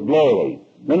crowned with glory.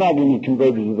 They're not going to be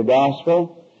converted to the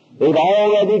gospel. They've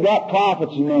already got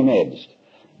prophets in their midst.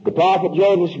 The prophet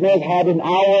Joseph Smith had an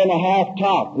hour and a half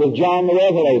talk with John the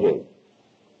Revelator.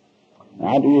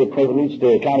 I'd be a privilege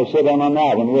to kind of sit down on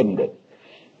that one, wouldn't it?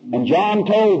 And John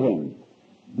told him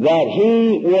that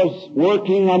he was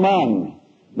working among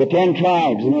the 10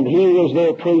 tribes, and that he was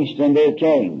their priest and their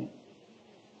king.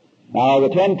 Now, the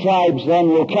 10 tribes then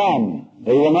will come.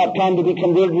 They will not come to be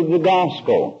converted to the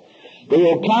gospel. They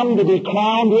will come to be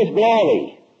crowned with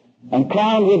glory. And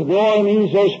crowned with glory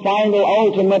means those final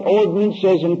ultimate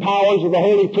ordinances and powers of the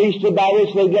holy priesthood by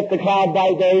which they get the cloud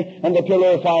by day and the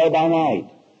pillar of fire by night.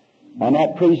 And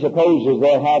that presupposes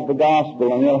they'll have the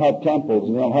gospel, and they'll have temples,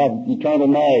 and they'll have eternal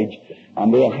marriage,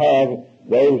 and they'll have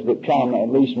those that come, at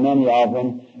least many of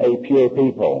them, a pure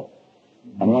people.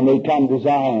 And when they come to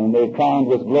Zion, they're crowned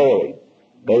with glory.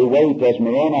 They wait, as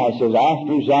Moroni says,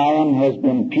 after Zion has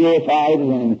been purified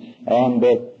and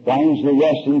finds the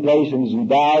resting place and is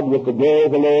endowed with the glory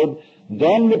of the Lord,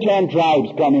 then the 10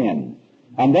 tribes come in.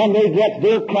 And then they get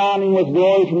their crowning with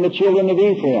glory from the children of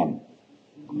Ephraim.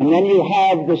 And then you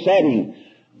have the setting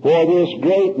for this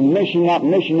great mission, not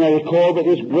missionary corps, but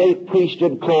this great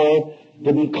priesthood corps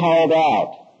to be called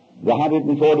out. The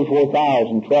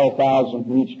 144,000, 12,000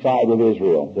 from each tribe of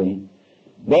Israel. See?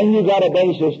 Then you've got a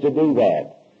basis to do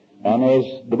that. And as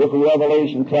the book of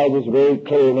Revelation tells us very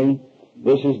clearly,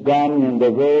 this is done in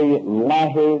the very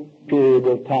latter period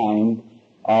of time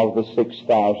of the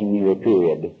 6,000-year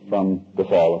period from the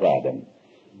fall of Adam.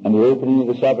 And the opening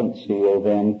of the 7th seal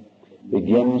then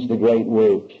begins the great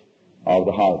work of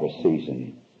the harvest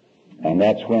season. And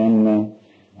that's when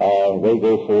they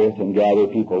go forth and gather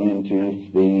people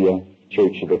into the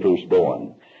church of the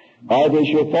firstborn. They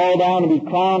shall fall down and be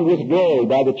crowned with glory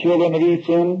by the children of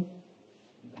Ephraim,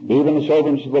 even the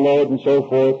servants of the Lord, and so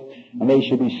forth. And they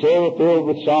shall be so filled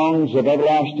with songs of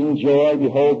everlasting joy.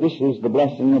 Behold, this is the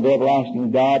blessing of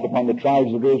everlasting God upon the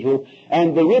tribes of Israel,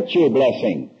 and the richer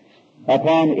blessing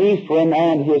upon Ephraim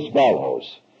and his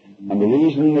fellows. And the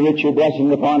reason the richer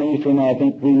blessing upon Ephraim, I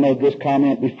think we made this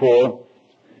comment before,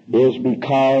 is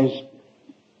because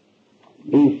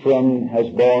Ephraim has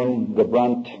borne the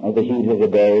brunt of the heat of the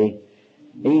day.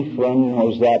 Ephraim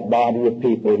was that body of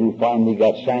people who finally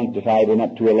got sanctified and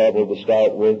up to a level to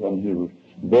start with, and who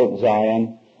built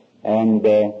Zion. And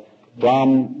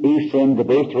from Ephraim, the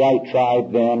birthright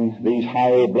tribe, then these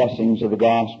higher blessings of the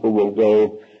gospel will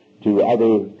go to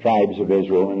other tribes of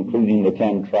Israel, including the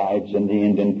 10 tribes and the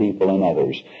Indian people and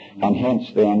others. And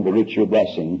hence then the richer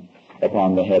blessing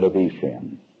upon the head of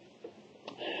Ephraim.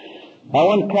 Now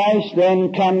when Christ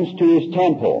then comes to his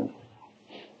temple,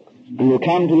 he will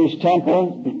come to his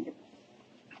temple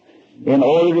in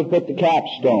order to put the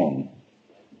capstone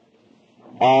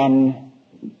on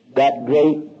that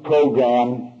great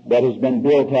program that has been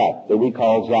built up, that we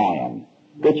call Zion,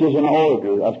 which is an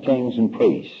order of kings and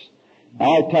priests.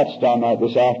 Now, I touched on that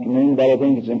this afternoon, but I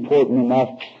think it's important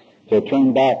enough to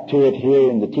turn back to it here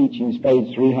in the teachings,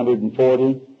 page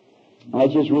 340.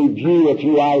 Let's just review a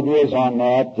few ideas on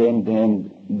that and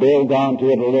build onto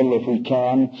it a little if we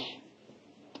can.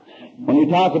 When we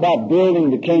talk about building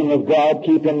the kingdom of God,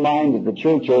 keep in mind that the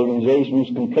church organization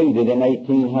was completed in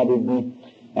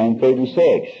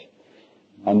 1836.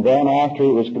 And then after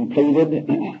it was completed,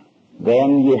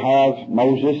 then you have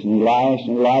Moses and Elias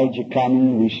and Elijah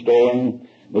coming, restoring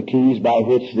the keys by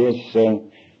which this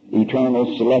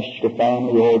eternal celestial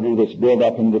family order that's built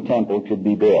up in the temple could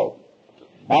be built.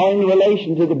 Now, in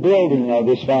relation to the building of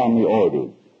this family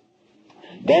order,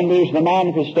 then there's the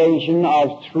manifestation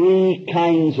of three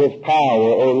kinds of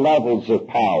power or levels of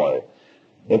power.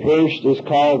 The first is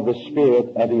called the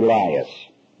spirit of Elias.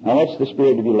 Now, what's the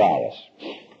spirit of Elias?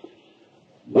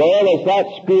 Well, it's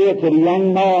that spirit that a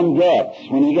young man gets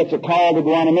when he gets a call to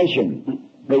go on a mission.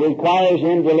 It requires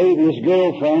him to leave his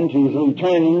girlfriend, who's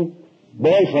returning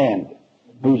boyfriend,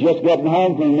 who's just getting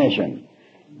home from a mission.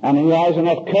 And he has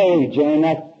enough courage and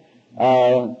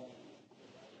enough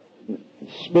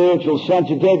spiritual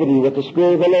sensitivity with the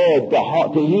Spirit of the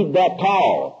Lord to heed that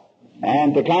call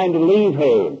and to kind of leave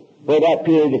her for that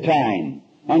period of time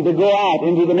and to go out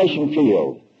into the mission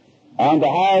field and to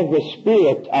have the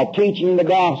spirit of teaching the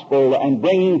gospel and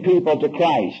bringing people to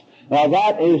Christ. Now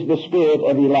that is the spirit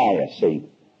of Elias, see.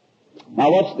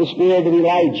 Now what's the spirit of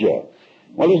Elijah?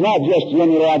 Well, it's not just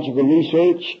genealogical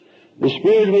research. The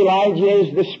spirit of Elijah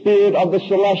is the spirit of the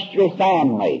celestial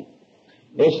family.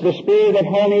 It's the spirit of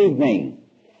home evening.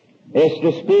 It's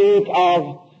the spirit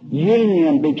of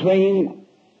union between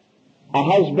a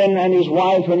husband and his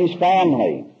wife and his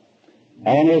family.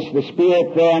 And it's the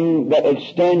spirit then that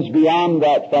extends beyond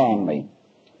that family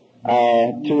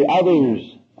to others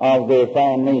of their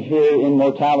family here in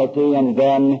mortality and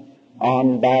then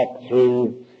on back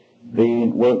through the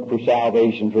work for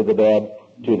salvation for the dead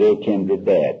to their kindred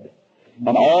dead.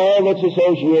 And all that's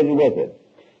associated with it.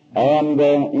 And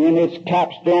in its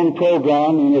capstone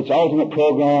program, in its ultimate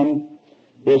program,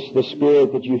 it's the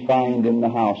spirit that you find in the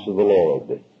house of the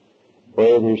Lord,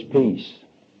 where there's peace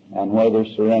and where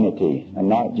there's serenity, and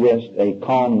not just a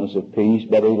calmness of peace,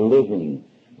 but a living,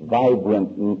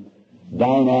 vibrant, and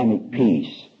dynamic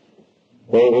peace,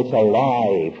 where it's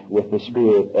alive with the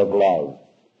spirit of love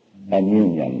and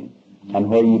union, and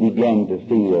where you begin to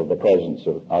feel the presence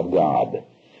of God,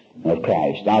 of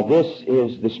Christ. Now this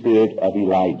is the spirit of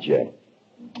Elijah.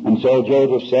 And so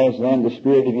Joseph says then the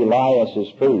spirit of Elias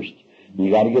is first.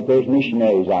 You got to get those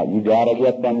missionaries out. You got to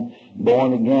get them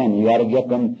born again. You got to get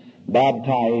them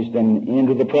baptized and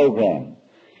into the program.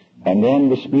 And then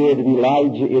the spirit of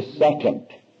Elijah is second,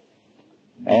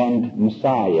 and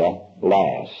Messiah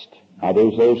last. Now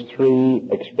there's those three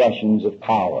expressions of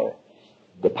power.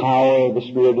 The power of the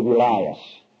spirit of Elias,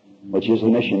 which is the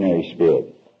missionary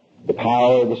spirit. The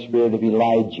power of the spirit of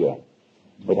Elijah,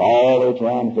 with all its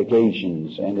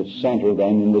ramifications and its center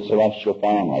then in the celestial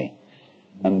family.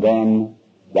 And then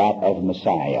that of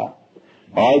Messiah.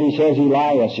 Or he says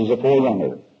Elias is a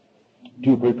forerunner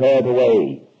to prepare the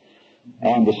way.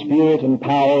 And the spirit and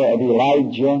power of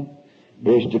Elijah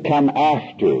is to come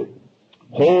after,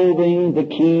 holding the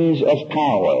keys of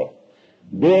power,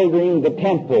 building the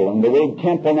temple. And the word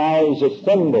temple now is a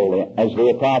symbol, as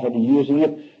the prophet is using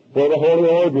it, for the holy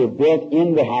order built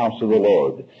in the house of the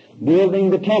Lord. Building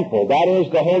the temple, that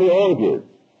is the holy order,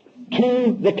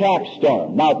 to the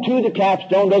capstone. Now, to the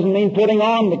capstone doesn't mean putting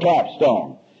on the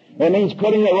capstone. It means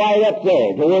putting it right up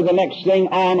there, to where the next thing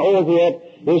on over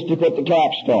it is to put the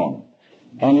capstone.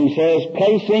 And he says,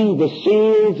 placing the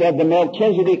seals of the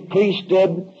Melchizedek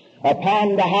priesthood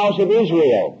upon the house of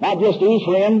Israel. Not just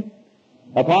Ephraim,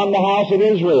 upon the house of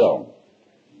Israel.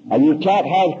 Now, you can't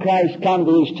have Christ come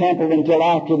to his temple until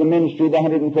after the ministry of the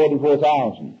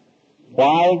 144,000.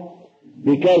 Why?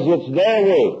 Because it's their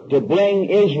work to bring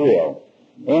Israel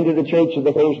into the church of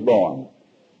the firstborn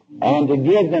and to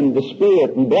give them the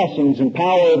spirit and blessings and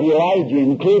power of Elijah,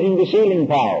 including the sealing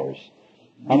powers.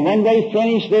 And when they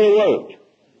finish their work,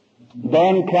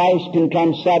 then Christ can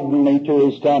come suddenly to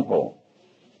his temple.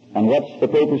 And what's the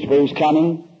purpose for his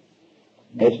coming?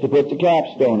 It's to put the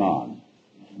capstone on.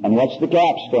 And what's the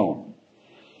capstone?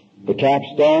 The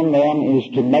capstone then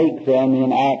is to make them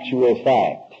in actual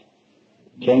fact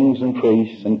kings and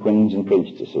priests and queens and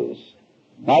priestesses.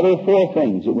 Now there are four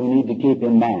things that we need to keep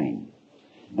in mind.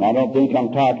 And I don't think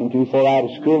I'm talking too far out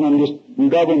of school. I'm just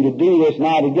endeavoring to do this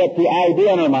now to get the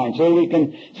idea in our mind so we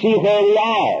can see where we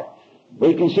are.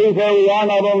 We can see where we are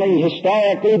not only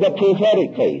historically but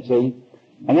prophetically, see?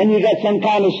 And then you got some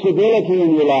kind of stability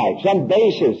in your life, some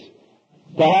basis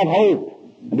to have hope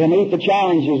beneath the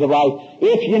challenges of life,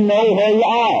 if you know where you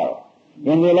are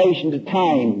in relation to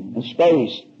time and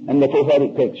space and the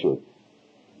prophetic picture.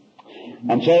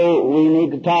 And so we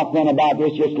need to talk then about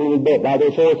this just a little bit. Now there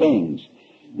are four things.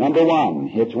 Number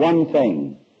one, it's one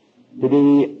thing to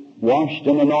be washed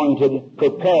and anointed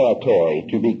preparatory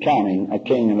to becoming a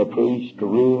king and a priest to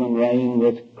rule and reign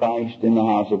with Christ in the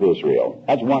house of Israel.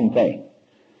 That's one thing.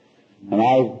 And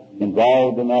I've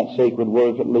involved in that sacred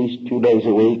work at least 2 days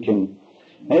a week, and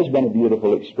it's been a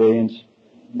beautiful experience,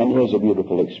 and it is a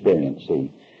beautiful experience,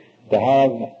 see, to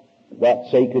have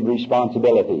that sacred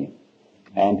responsibility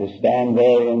and to stand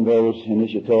there in those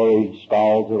initiatory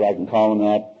stalls, if I can call them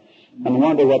that, and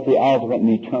wonder what the ultimate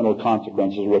and eternal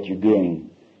consequences of what you're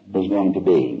doing is going to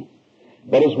be.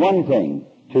 But it's one thing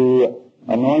to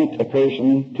anoint a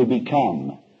person to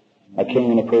become a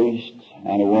king and a priest,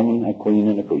 and a woman a queen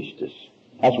and a priestess.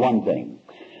 That's one thing.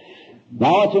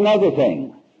 Now it's another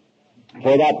thing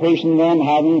for that person then,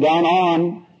 having gone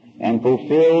on and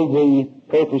fulfilled the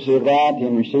purpose of that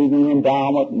in receiving the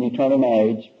endowment and eternal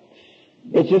marriage,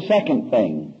 it's a second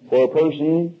thing for a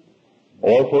person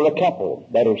or for a couple,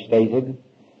 better stated,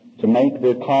 to make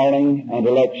their calling and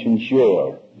election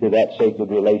sure to that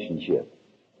sacred relationship,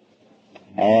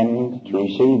 and to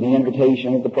receive the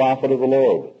invitation of the prophet of the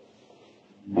Lord,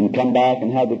 and come back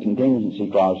and have the contingency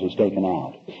clauses taken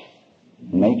out.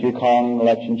 Make your calling and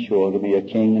election sure to be a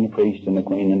king and a priest and a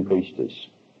queen and priestess.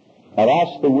 Now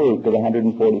that's the work of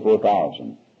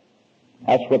 144,000.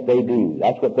 That's what they do.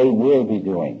 That's what they will be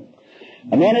doing.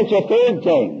 And then it's a third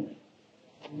thing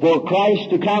for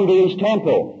Christ to come to His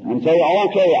temple and say,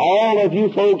 okay, all of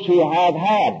you folks who have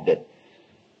had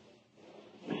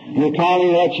your calling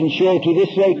and election sure to this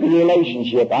sacred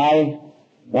relationship, I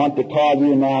want to call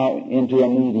you now into a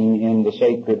meeting in the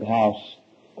sacred house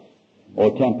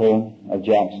or temple of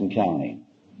Jackson County.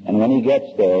 And when he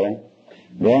gets there,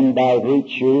 then by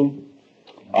virtue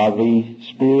of the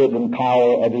spirit and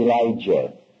power of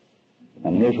Elijah,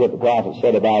 and here's what the prophet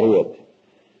said about it,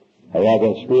 or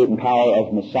the spirit and power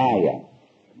of Messiah.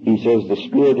 He says the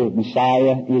spirit of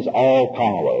Messiah is all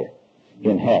power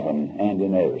in heaven and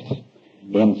in earth,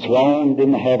 enthroned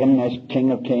in heaven as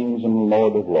King of kings and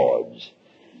Lord of lords.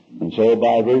 And so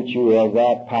by virtue of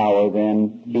that power,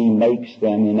 then, He makes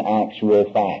them in actual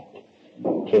fact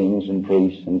kings and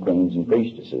priests and queens and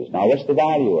priestesses. Now, what's the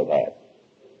value of that?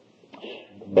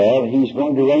 Well, He's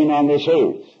going to reign on this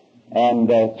earth. And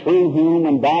through whom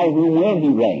and by whom will He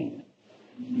reign?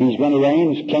 He's going to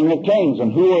reign as King of kings.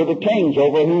 And who are the kings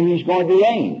over whom He's going to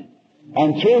reign?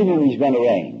 And through whom He's going to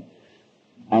reign?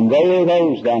 And they are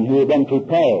those, then, who have been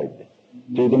prepared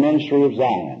through the ministry of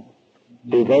Zion.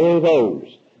 They are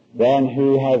those then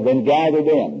who have been gathered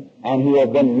in and who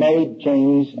have been made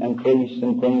kings and priests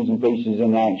and queens and priestesses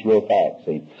in actual fact.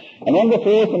 See? And then the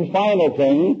fourth and final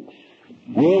thing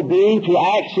will be to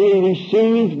actually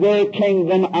receive their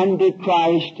kingdom under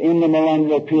Christ in the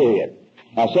millennial period.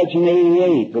 Now, section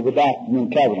 88 of the Doctrine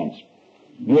and Covenants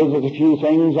gives us a few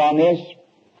things on this.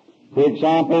 For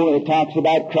example, it talks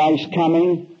about Christ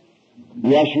coming,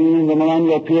 ushering in the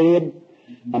millennial period.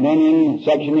 And then in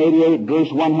section 88,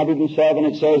 verse 107,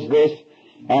 it says this,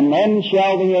 and then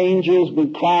shall the angels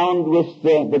be crowned with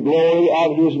the glory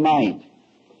of His might,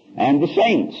 and the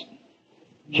saints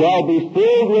shall be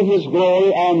filled with His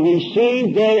glory and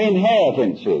receive their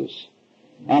inheritances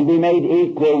and be made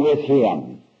equal with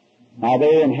Him. Now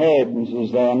their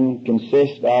inheritances then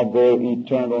consist of their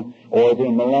eternal or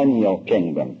their millennial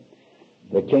kingdom.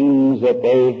 The kings that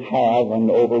they have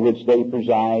and over which they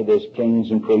preside as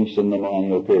kings and priests in the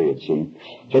millennial period, see.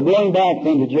 So going back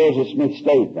then to Joseph Smith's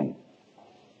statement,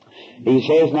 he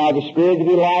says, now the spirit of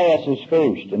Elias is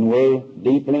first, and we're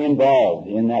deeply involved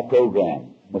in that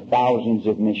program with thousands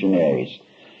of missionaries.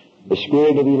 The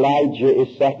spirit of Elijah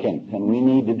is second, and we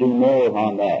need to do more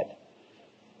on that.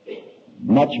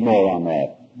 Much more on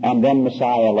that. And then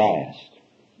Messiah last.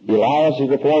 Elias is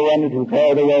the forerunner to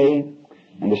prepare the way,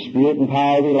 and the spirit and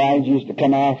power of Elijah is to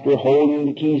come after, holding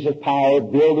the keys of power,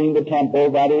 building the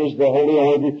temple, that is, the holy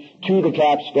order, to the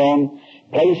capstone,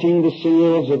 placing the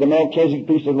seals of the Melchizedek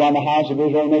priesthood around the house of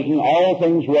Israel, making all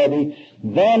things ready.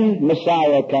 Then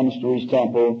Messiah comes to His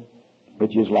temple,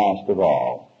 which is last of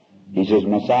all. He says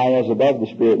Messiah is above the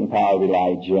spirit and power of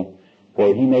Elijah,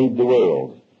 for He made the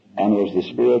world, and was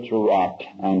the spiritual rock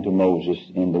unto Moses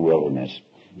in the wilderness.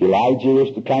 Elijah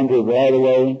is to come to prepare the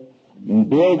way,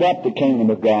 and build up the kingdom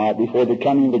of God before the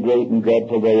coming of the great and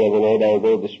dreadful day of the Lord,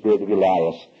 although the spirit of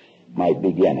Elias might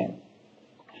begin it.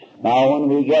 Now, when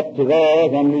we get to there,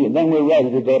 then we're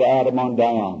ready to go to Adam on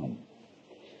Diamond.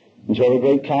 And so the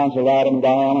great council of Adam and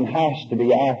Diamond has to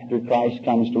be after Christ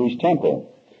comes to His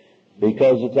temple,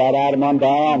 because it's at Adam on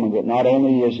Diamond that not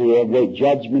only is there a great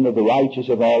judgment of the righteous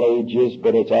of all ages,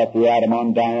 but it's at the Adam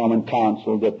on Diamond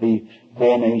council that the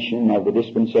formation of the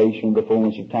dispensation of the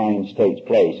fullness of times takes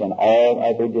place, and all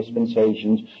other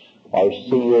dispensations are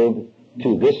sealed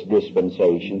to this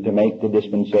dispensation to make the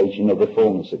dispensation of the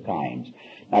fullness of times.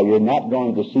 Now, you're not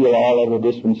going to seal all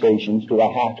other dispensations to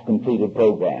a half-completed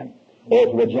program or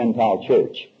to a Gentile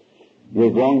church.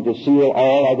 You're going to seal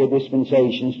all other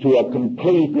dispensations to a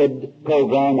completed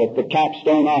program with the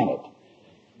capstone on it.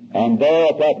 And there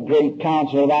at that great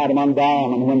council of Adam and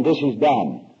Diamond, when this is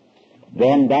done,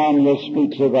 then Daniel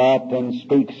speaks of that and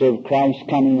speaks of Christ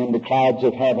coming in the clouds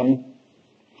of heaven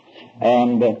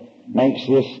and makes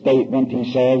this statement.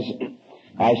 He says,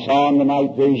 I saw in the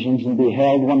night visions and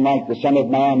beheld one like the Son of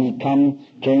Man. He came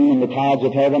in the clouds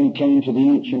of heaven, came to the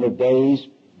Ancient of Days,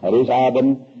 that is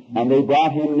Adam, and they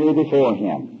brought him near before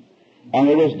him. And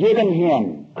it was given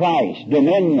him, Christ,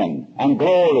 dominion and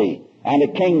glory and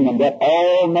a kingdom that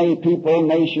all people,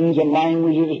 nations, and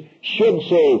languages should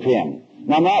serve him.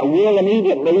 Now, not will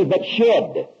immediately, but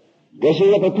should. This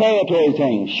is a preparatory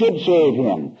thing. Should serve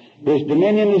him. His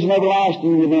dominion is an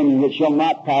everlasting dominion which shall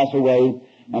not pass away,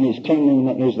 and his kingdom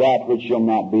is that which shall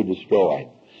not be destroyed.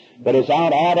 But it's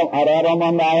at Adam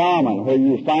and Diamond where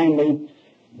you finally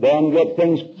then get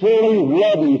things fully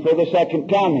ready for the second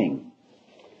coming.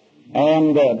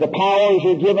 And the powers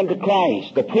are given to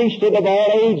Christ, the priesthood of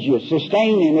all ages,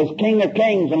 sustaining as King of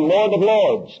Kings and Lord of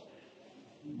Lords.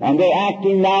 And they're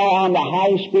acting now on the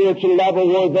high spiritual level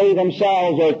where they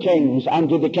themselves are kings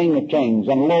unto the King of Kings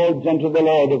and lords unto the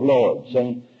Lord of Lords.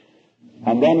 See?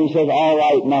 And then he says, all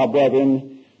right now,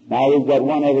 brethren, now we've got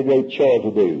one other great chore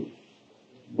to do.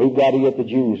 We've got to get the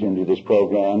Jews into this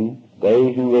program.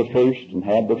 They who were first and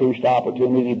had the first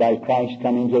opportunity by Christ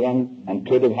coming to them and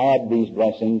could have had these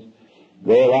blessings,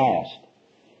 they're last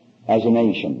as a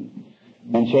nation.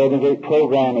 And so the great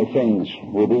program of things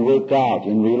will be worked out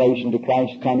in relation to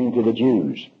Christ coming to the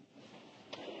Jews.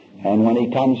 And when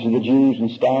he comes to the Jews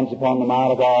and stands upon the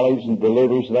Mount of Olives and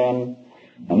delivers them,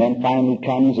 and then finally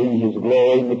comes in his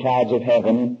glory in the clouds of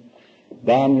heaven,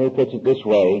 Daniel puts it this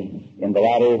way in the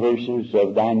latter verses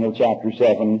of Daniel chapter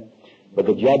 7, but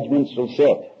the judgments will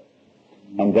sit,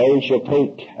 and they shall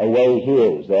take away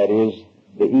his, that is,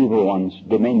 the evil one's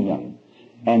dominion,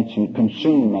 and to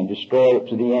consume and destroy it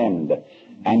to the end.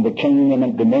 And the kingdom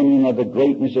and dominion of the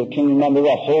greatness of kingdom under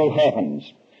the whole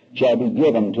heavens shall be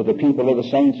given to the people of the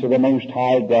saints of the Most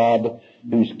High God,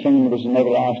 whose kingdom is an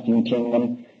everlasting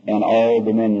kingdom, and all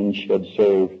dominions should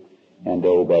serve and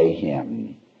obey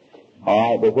him.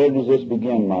 All right, but where does this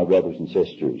begin, my brothers and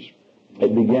sisters?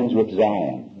 It begins with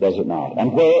Zion, does it not?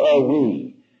 And where are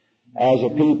we as a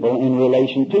people in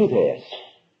relation to this?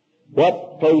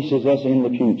 What faces us in the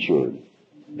future?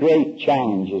 Great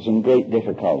challenges and great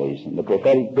difficulties, and the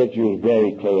prophetic picture is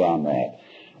very clear on that.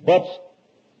 What's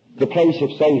the place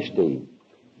of safety?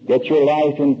 Get your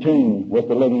life in tune with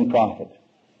the living prophet.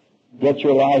 Get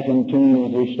your life in tune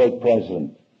with your stake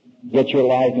president. Get your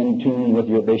life in tune with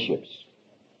your bishops.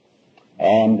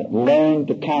 And learn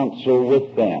to counsel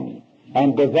with them.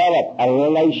 And develop a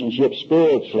relationship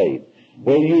spiritually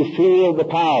where you feel the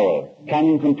power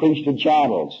coming from priesthood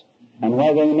channels, and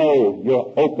where they know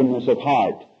your openness of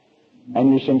heart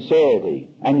and your sincerity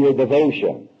and your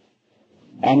devotion.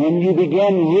 And when you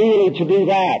begin really to do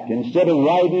that, instead of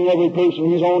riding every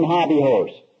person his own hobby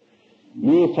horse,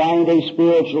 you find a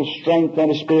spiritual strength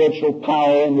and a spiritual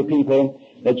power in the people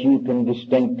that you can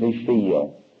distinctly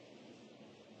feel.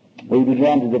 We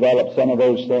began to develop some of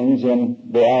those things in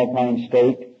the Alpine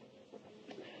stake.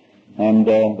 And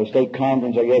the stake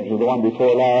conference, I guess, was the one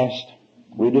before last.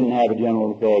 We didn't have a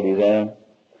general authority there.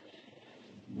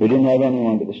 We didn't have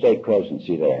anyone but the stake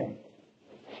presidency there.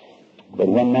 But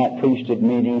when that priesthood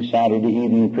meeting, Saturday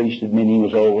evening priesthood meeting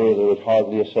was over, there was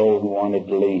hardly a soul who wanted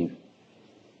to leave.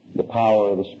 The power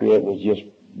of the Spirit was just,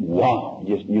 wow,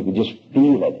 you could just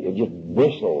feel it. It just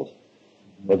bristles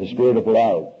with the Spirit of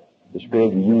love, the Spirit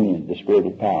of union, the Spirit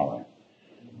of power.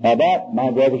 Now that,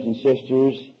 my brothers and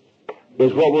sisters,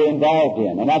 is what we're involved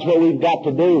in, and that's what we've got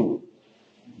to do.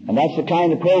 And that's the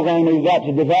kind of program we've got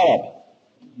to develop.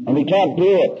 And we can't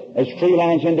do it as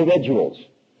freelance individuals.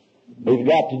 We've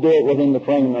got to do it within the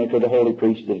framework of the holy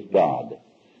priesthood of God.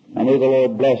 And may the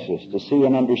Lord bless us to see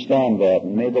and understand that.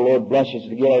 And may the Lord bless us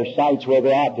to get our sights where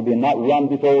they ought to be, and not run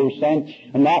before we're sent,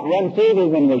 and not run further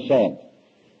than we're sent.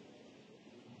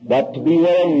 But to be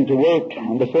willing to work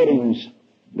on the footings,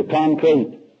 the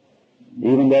concrete,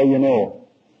 even though you know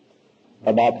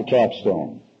about the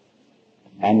capstone.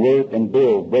 And work and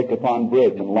build, brick upon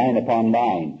brick, and line upon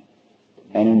line,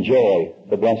 and enjoy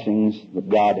the blessings that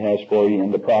God has for you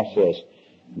in the process.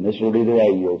 And this will be the way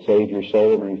you'll save your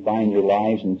soul and refine your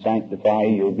lives and sanctify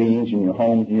your beings and your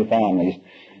homes and your families.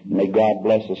 And may God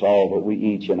bless us all that we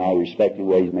each in our respective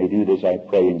ways may do this, I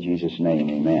pray in Jesus' name.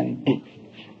 Amen.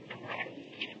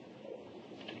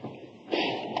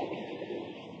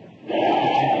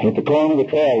 If the corner of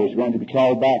the trail is going to be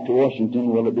called back to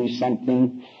Washington, will it be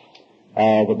something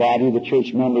the body of the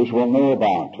church members will know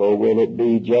about, or will it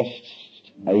be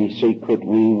just a secret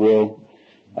we will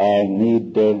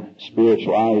need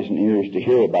spiritual eyes and ears to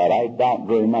hear about. I doubt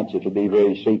very much it'll be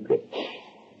very secret.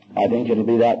 I think it'll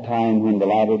be that time when the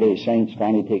Latter-day Saints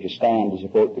finally take a stand to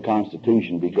support the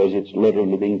Constitution, because it's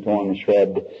literally being torn and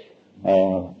shred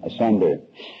asunder.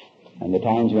 And the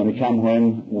time's going to come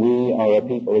when we are a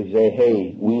people who say,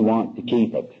 hey, we want to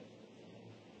keep it.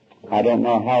 I don't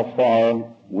know how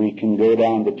far we can go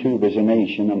down the tube as a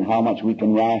nation and how much we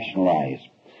can rationalize.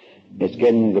 It's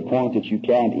getting to the point that you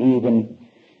can't even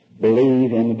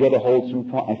believe in the good of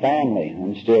wholesome family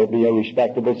and still be a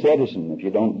respectable citizen. If you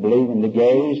don't believe in the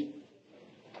gays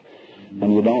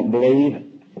and you don't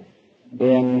believe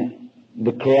in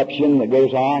the corruption that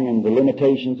goes on and the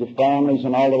limitations of families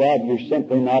and all of that, you're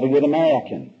simply not a good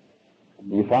American.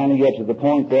 You finally get to the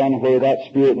point then where that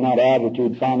spirit and that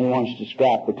attitude finally wants to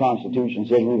scrap the Constitution,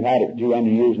 says we've had it for 200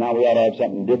 years, now we ought to have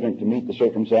something different to meet the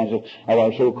circumstances of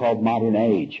our so-called modern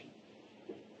age.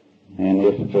 And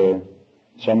if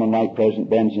someone like President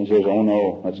Benson says, oh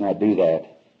no, let's not do that,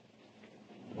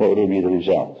 what would be the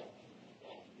result?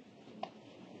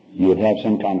 You would have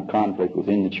some kind of conflict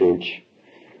within the church.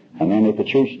 And then if the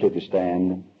church took a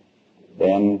stand,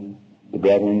 then the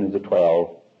brethren of the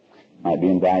 12 might be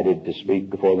invited to speak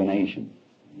before the nation,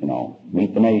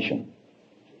 meet the nation.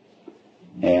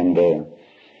 And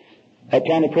that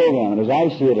kind of program, as I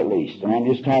see it at least, and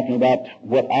I'm just talking about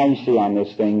what I see on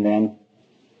this thing then,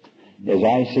 as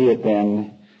I see it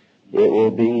then, it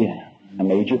will be a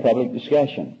major public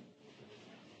discussion.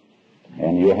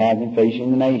 And you'll have them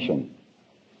facing the nation,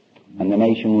 and the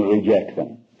nation will reject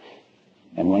them.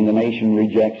 And when the nation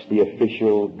rejects the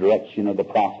official direction of the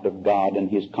prophet of God and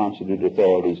his constituted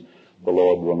authorities, the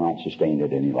Lord will not sustain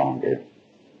it any longer.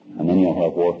 And then you'll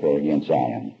have warfare against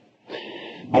Zion.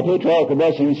 Our patriarchal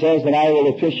blessing says that I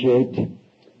will officiate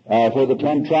for the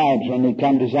 10 tribes when they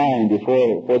come to Zion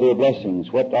for their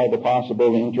blessings. What are the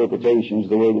possible interpretations of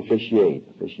the word officiate?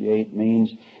 Officiate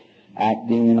means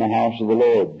acting in the house of the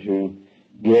Lord to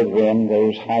give them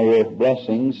those higher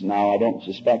blessings. Now, I don't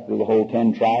suspect that the whole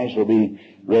 10 tribes will be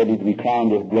ready to be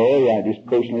crowned with glory. I just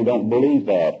personally don't believe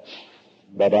that.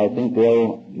 But I think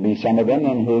there'll be some of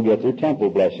them who'll get their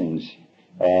temple blessings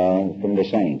from the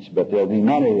saints. But there'll be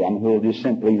many of them who'll just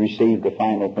simply receive the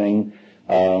final thing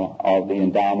of the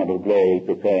endowment of glory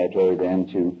preparatory then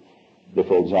to the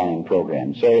full Zion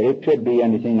program. So it could be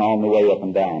anything on the way up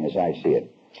and down as I see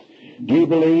it. Do you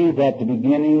believe that the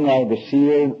beginning of the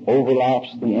seal overlaps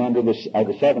the end of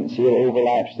the seventh seal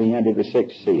overlaps the end of the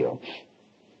sixth seal?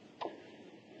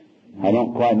 I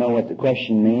don't quite know what the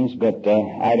question means, but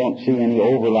I don't see any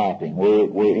overlapping.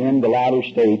 We're in the latter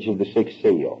stage of the sixth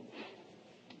seal.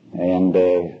 And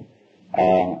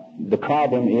the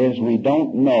problem is we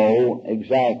don't know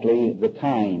exactly the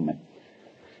time.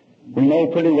 We know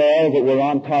pretty well that we're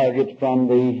on target from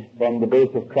the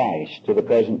birth of Christ to the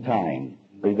present time.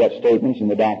 We've got statements in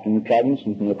the Doctrine and Covenants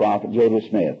and from the prophet Joseph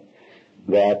Smith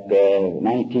that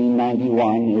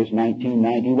 1991 is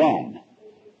 1991.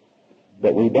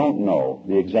 But we don't know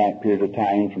the exact period of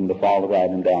time from the fall of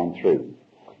Adam down through.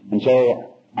 And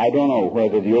so I don't know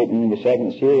whether the opening of the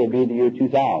seventh seal will be the year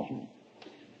 2000.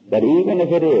 But even if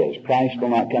it is, Christ will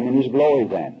not come in his glory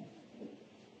then.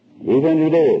 Even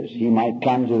if it is, he might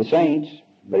come to the saints,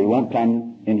 but he won't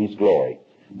come in his glory.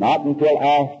 Not until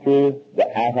after the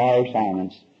half-hour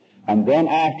silence. And then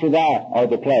after that are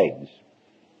the plagues.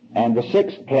 And the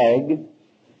sixth plague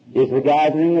is the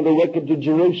gathering of the wicked to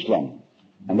Jerusalem.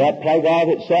 And that plague of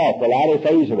itself, the latter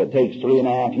phase of it, takes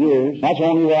 3.5 years. That's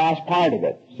only the last part of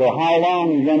it. So how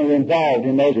long are you going to be involved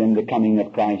in those in the coming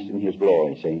of Christ in his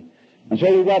glory, see? And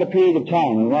so we've got a period of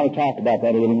time. We want to talk about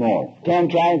that a little more. 10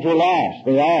 tribes are lost.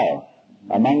 They are.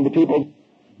 Among the people,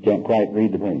 can't quite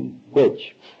read the room. Which?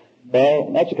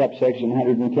 Well, that's up section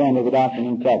 110 of the Doctrine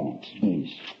and Covenants.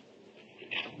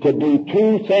 To do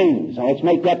 2 things. Now let's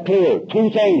make that clear. 2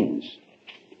 things.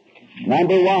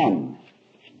 Number 1,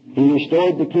 he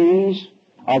restored the keys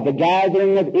of the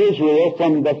gathering of Israel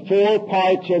from the 4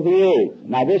 parts of the earth.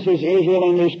 Now this is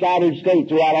Israel in their scattered state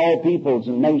throughout all peoples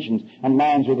and nations and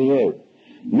lands of the earth.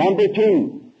 Number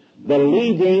 2, the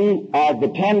leading of the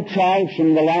 10 tribes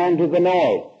from the land of the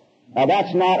north. Now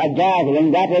that's not a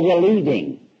gathering, that was a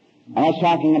leading. And that's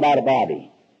talking about a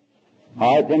body.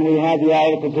 All right, then we have the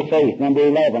articles of faith, number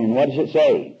 11. What does it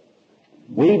say?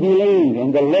 We believe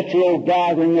in the literal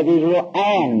gathering of Israel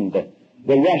and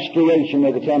the restoration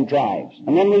of the 10 tribes.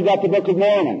 And then we've got the Book of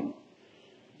Mormon.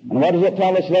 And what does it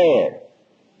tell us there?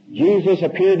 Jesus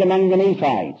appeared among the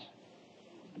Nephites.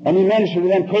 And he ministered to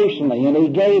them personally, and he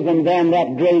gave them then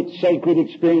that great sacred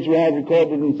experience we have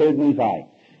recorded in 3rd Nephi.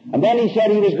 And then he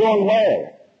said he was going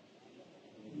where?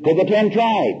 To the 10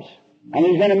 tribes. and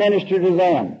He's going to minister to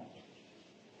them.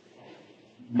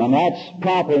 And that's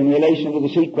proper in relation to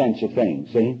the sequence of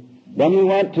things, see? Then He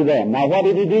went to them. Now what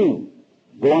did He do?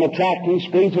 Go on a tracking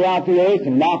spree throughout the earth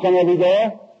and knock on every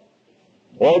door?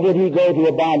 Or did He go to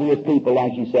a body of people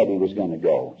like He said He was going to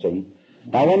go, see?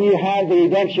 Now when you have the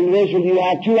redemption of Israel, you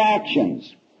have two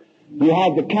actions. You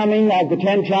have the coming of the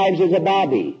 10 tribes as a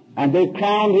body, and they're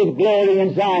crowned with glory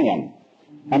in Zion.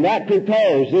 And that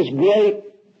prepares this great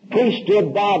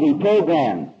priesthood body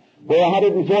program where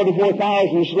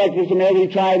 144,000 are selected from every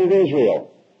tribe of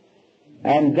Israel.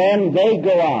 And then they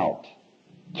go out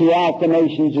throughout the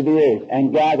nations of the earth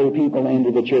and gather people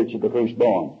into the church of the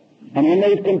firstborn. And when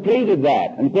they've completed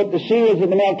that and put the seals of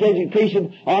the Melchizedek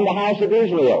priesthood on the house of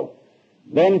Israel,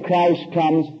 then Christ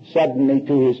comes suddenly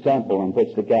to His temple and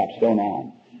puts the capstone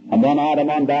on. And then Adam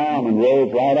on down and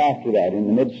rose right after that in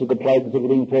the midst of the plagues that were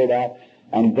being poured out.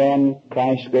 And then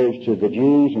Christ goes to the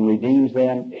Jews and redeems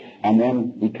them, and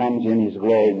then He comes in His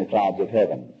glory in the clouds of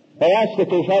heaven. Now that's the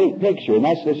prophetic picture, and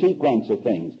that's the sequence of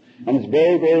things. And it's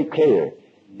very, very clear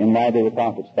in light of the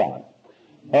prophet's thought.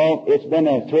 Oh, it's been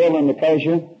a thrill and a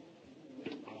pleasure.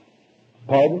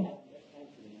 Pardon?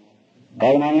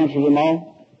 Haven't I answered them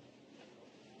all?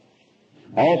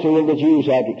 Also, will the Jews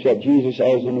have to accept Jesus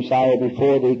as the Messiah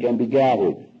before they can be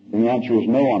gathered? And the answer is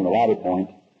no on the latter point.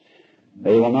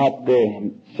 They will not,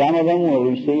 some of them will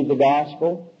receive the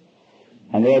gospel,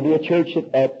 and there will be a church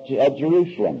at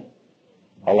Jerusalem.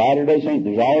 A Latter-day Saint,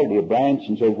 there's already a branch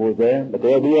and so forth there, but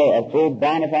there will be a full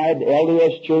bona fide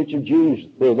LDS church of Jews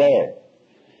who are there.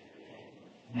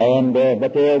 And,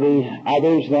 but there will be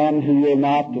others then who will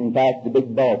not, in fact, the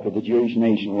big bulk of the Jewish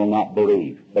nation will not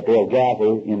believe, but they'll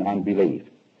gather in unbelief.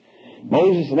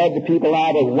 Moses led the people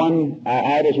out as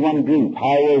one group.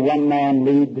 How will one man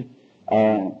lead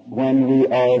when we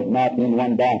are not in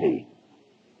one body?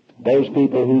 Those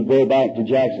people who go back to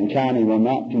Jackson County will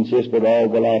not consist of all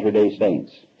the Latter-day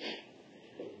Saints.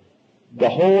 The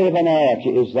whole of America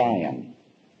is Zion.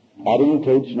 That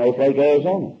includes Snowflake,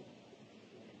 Arizona,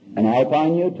 and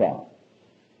Alpine, Utah.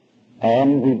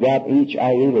 And we've got each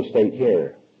our real estate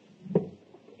here.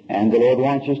 And the Lord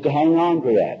wants us to hang on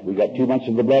to that. We've got too much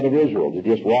of the blood of Israel to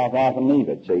just walk off and leave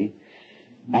it, see?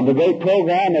 And the great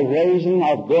program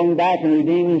of going back and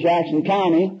redeeming Jackson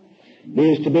County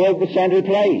is to build the center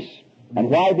place. And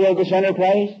why build the center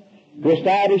place? To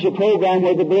establish a program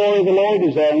where the glory of the Lord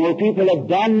is there and where people have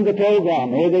done the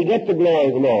program, where they get the glory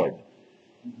of the Lord.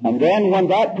 And then when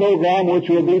that program, which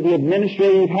will be the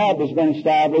administrative hub, has been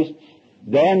established,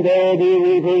 then there will be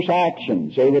a reverse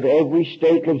action, so that every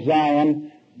stake of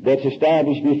Zion that's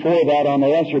established before that on the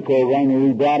lesser program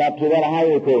will be brought up to that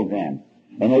higher program.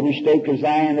 And every stake of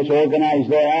Zion that's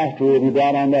organized thereafter will be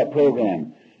brought on that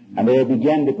program. And they will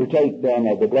begin to partake then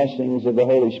of the blessings of the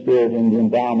Holy Spirit and the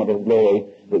endowment of glory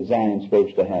that Zion's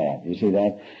supposed to have. You see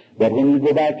that? But when you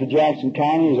go back to Jackson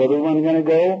County, is everyone going to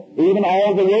go? Even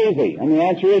all the worthy? And the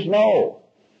answer is no.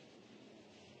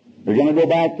 We're going to go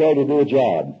back there to do a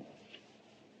job.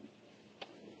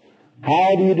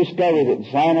 How do you discover that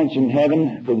silence in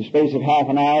heaven for the space of half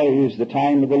an hour is the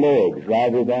time of the Lord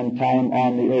rather than time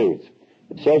on the earth?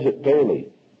 It says it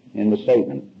clearly in the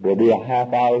statement. There will be a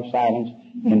half hour of silence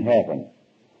in heaven.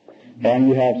 And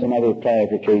you have some other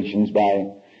clarifications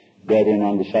by brethren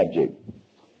on the subject.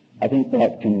 I think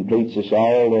that completes us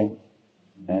all,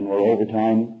 and we're over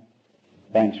time.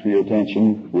 Thanks for your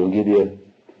attention. We'll give you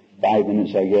 5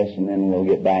 minutes, I guess, and then we'll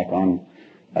get back on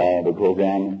the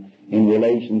program in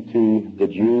relation to the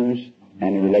Jews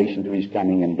and in relation to His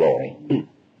coming in glory.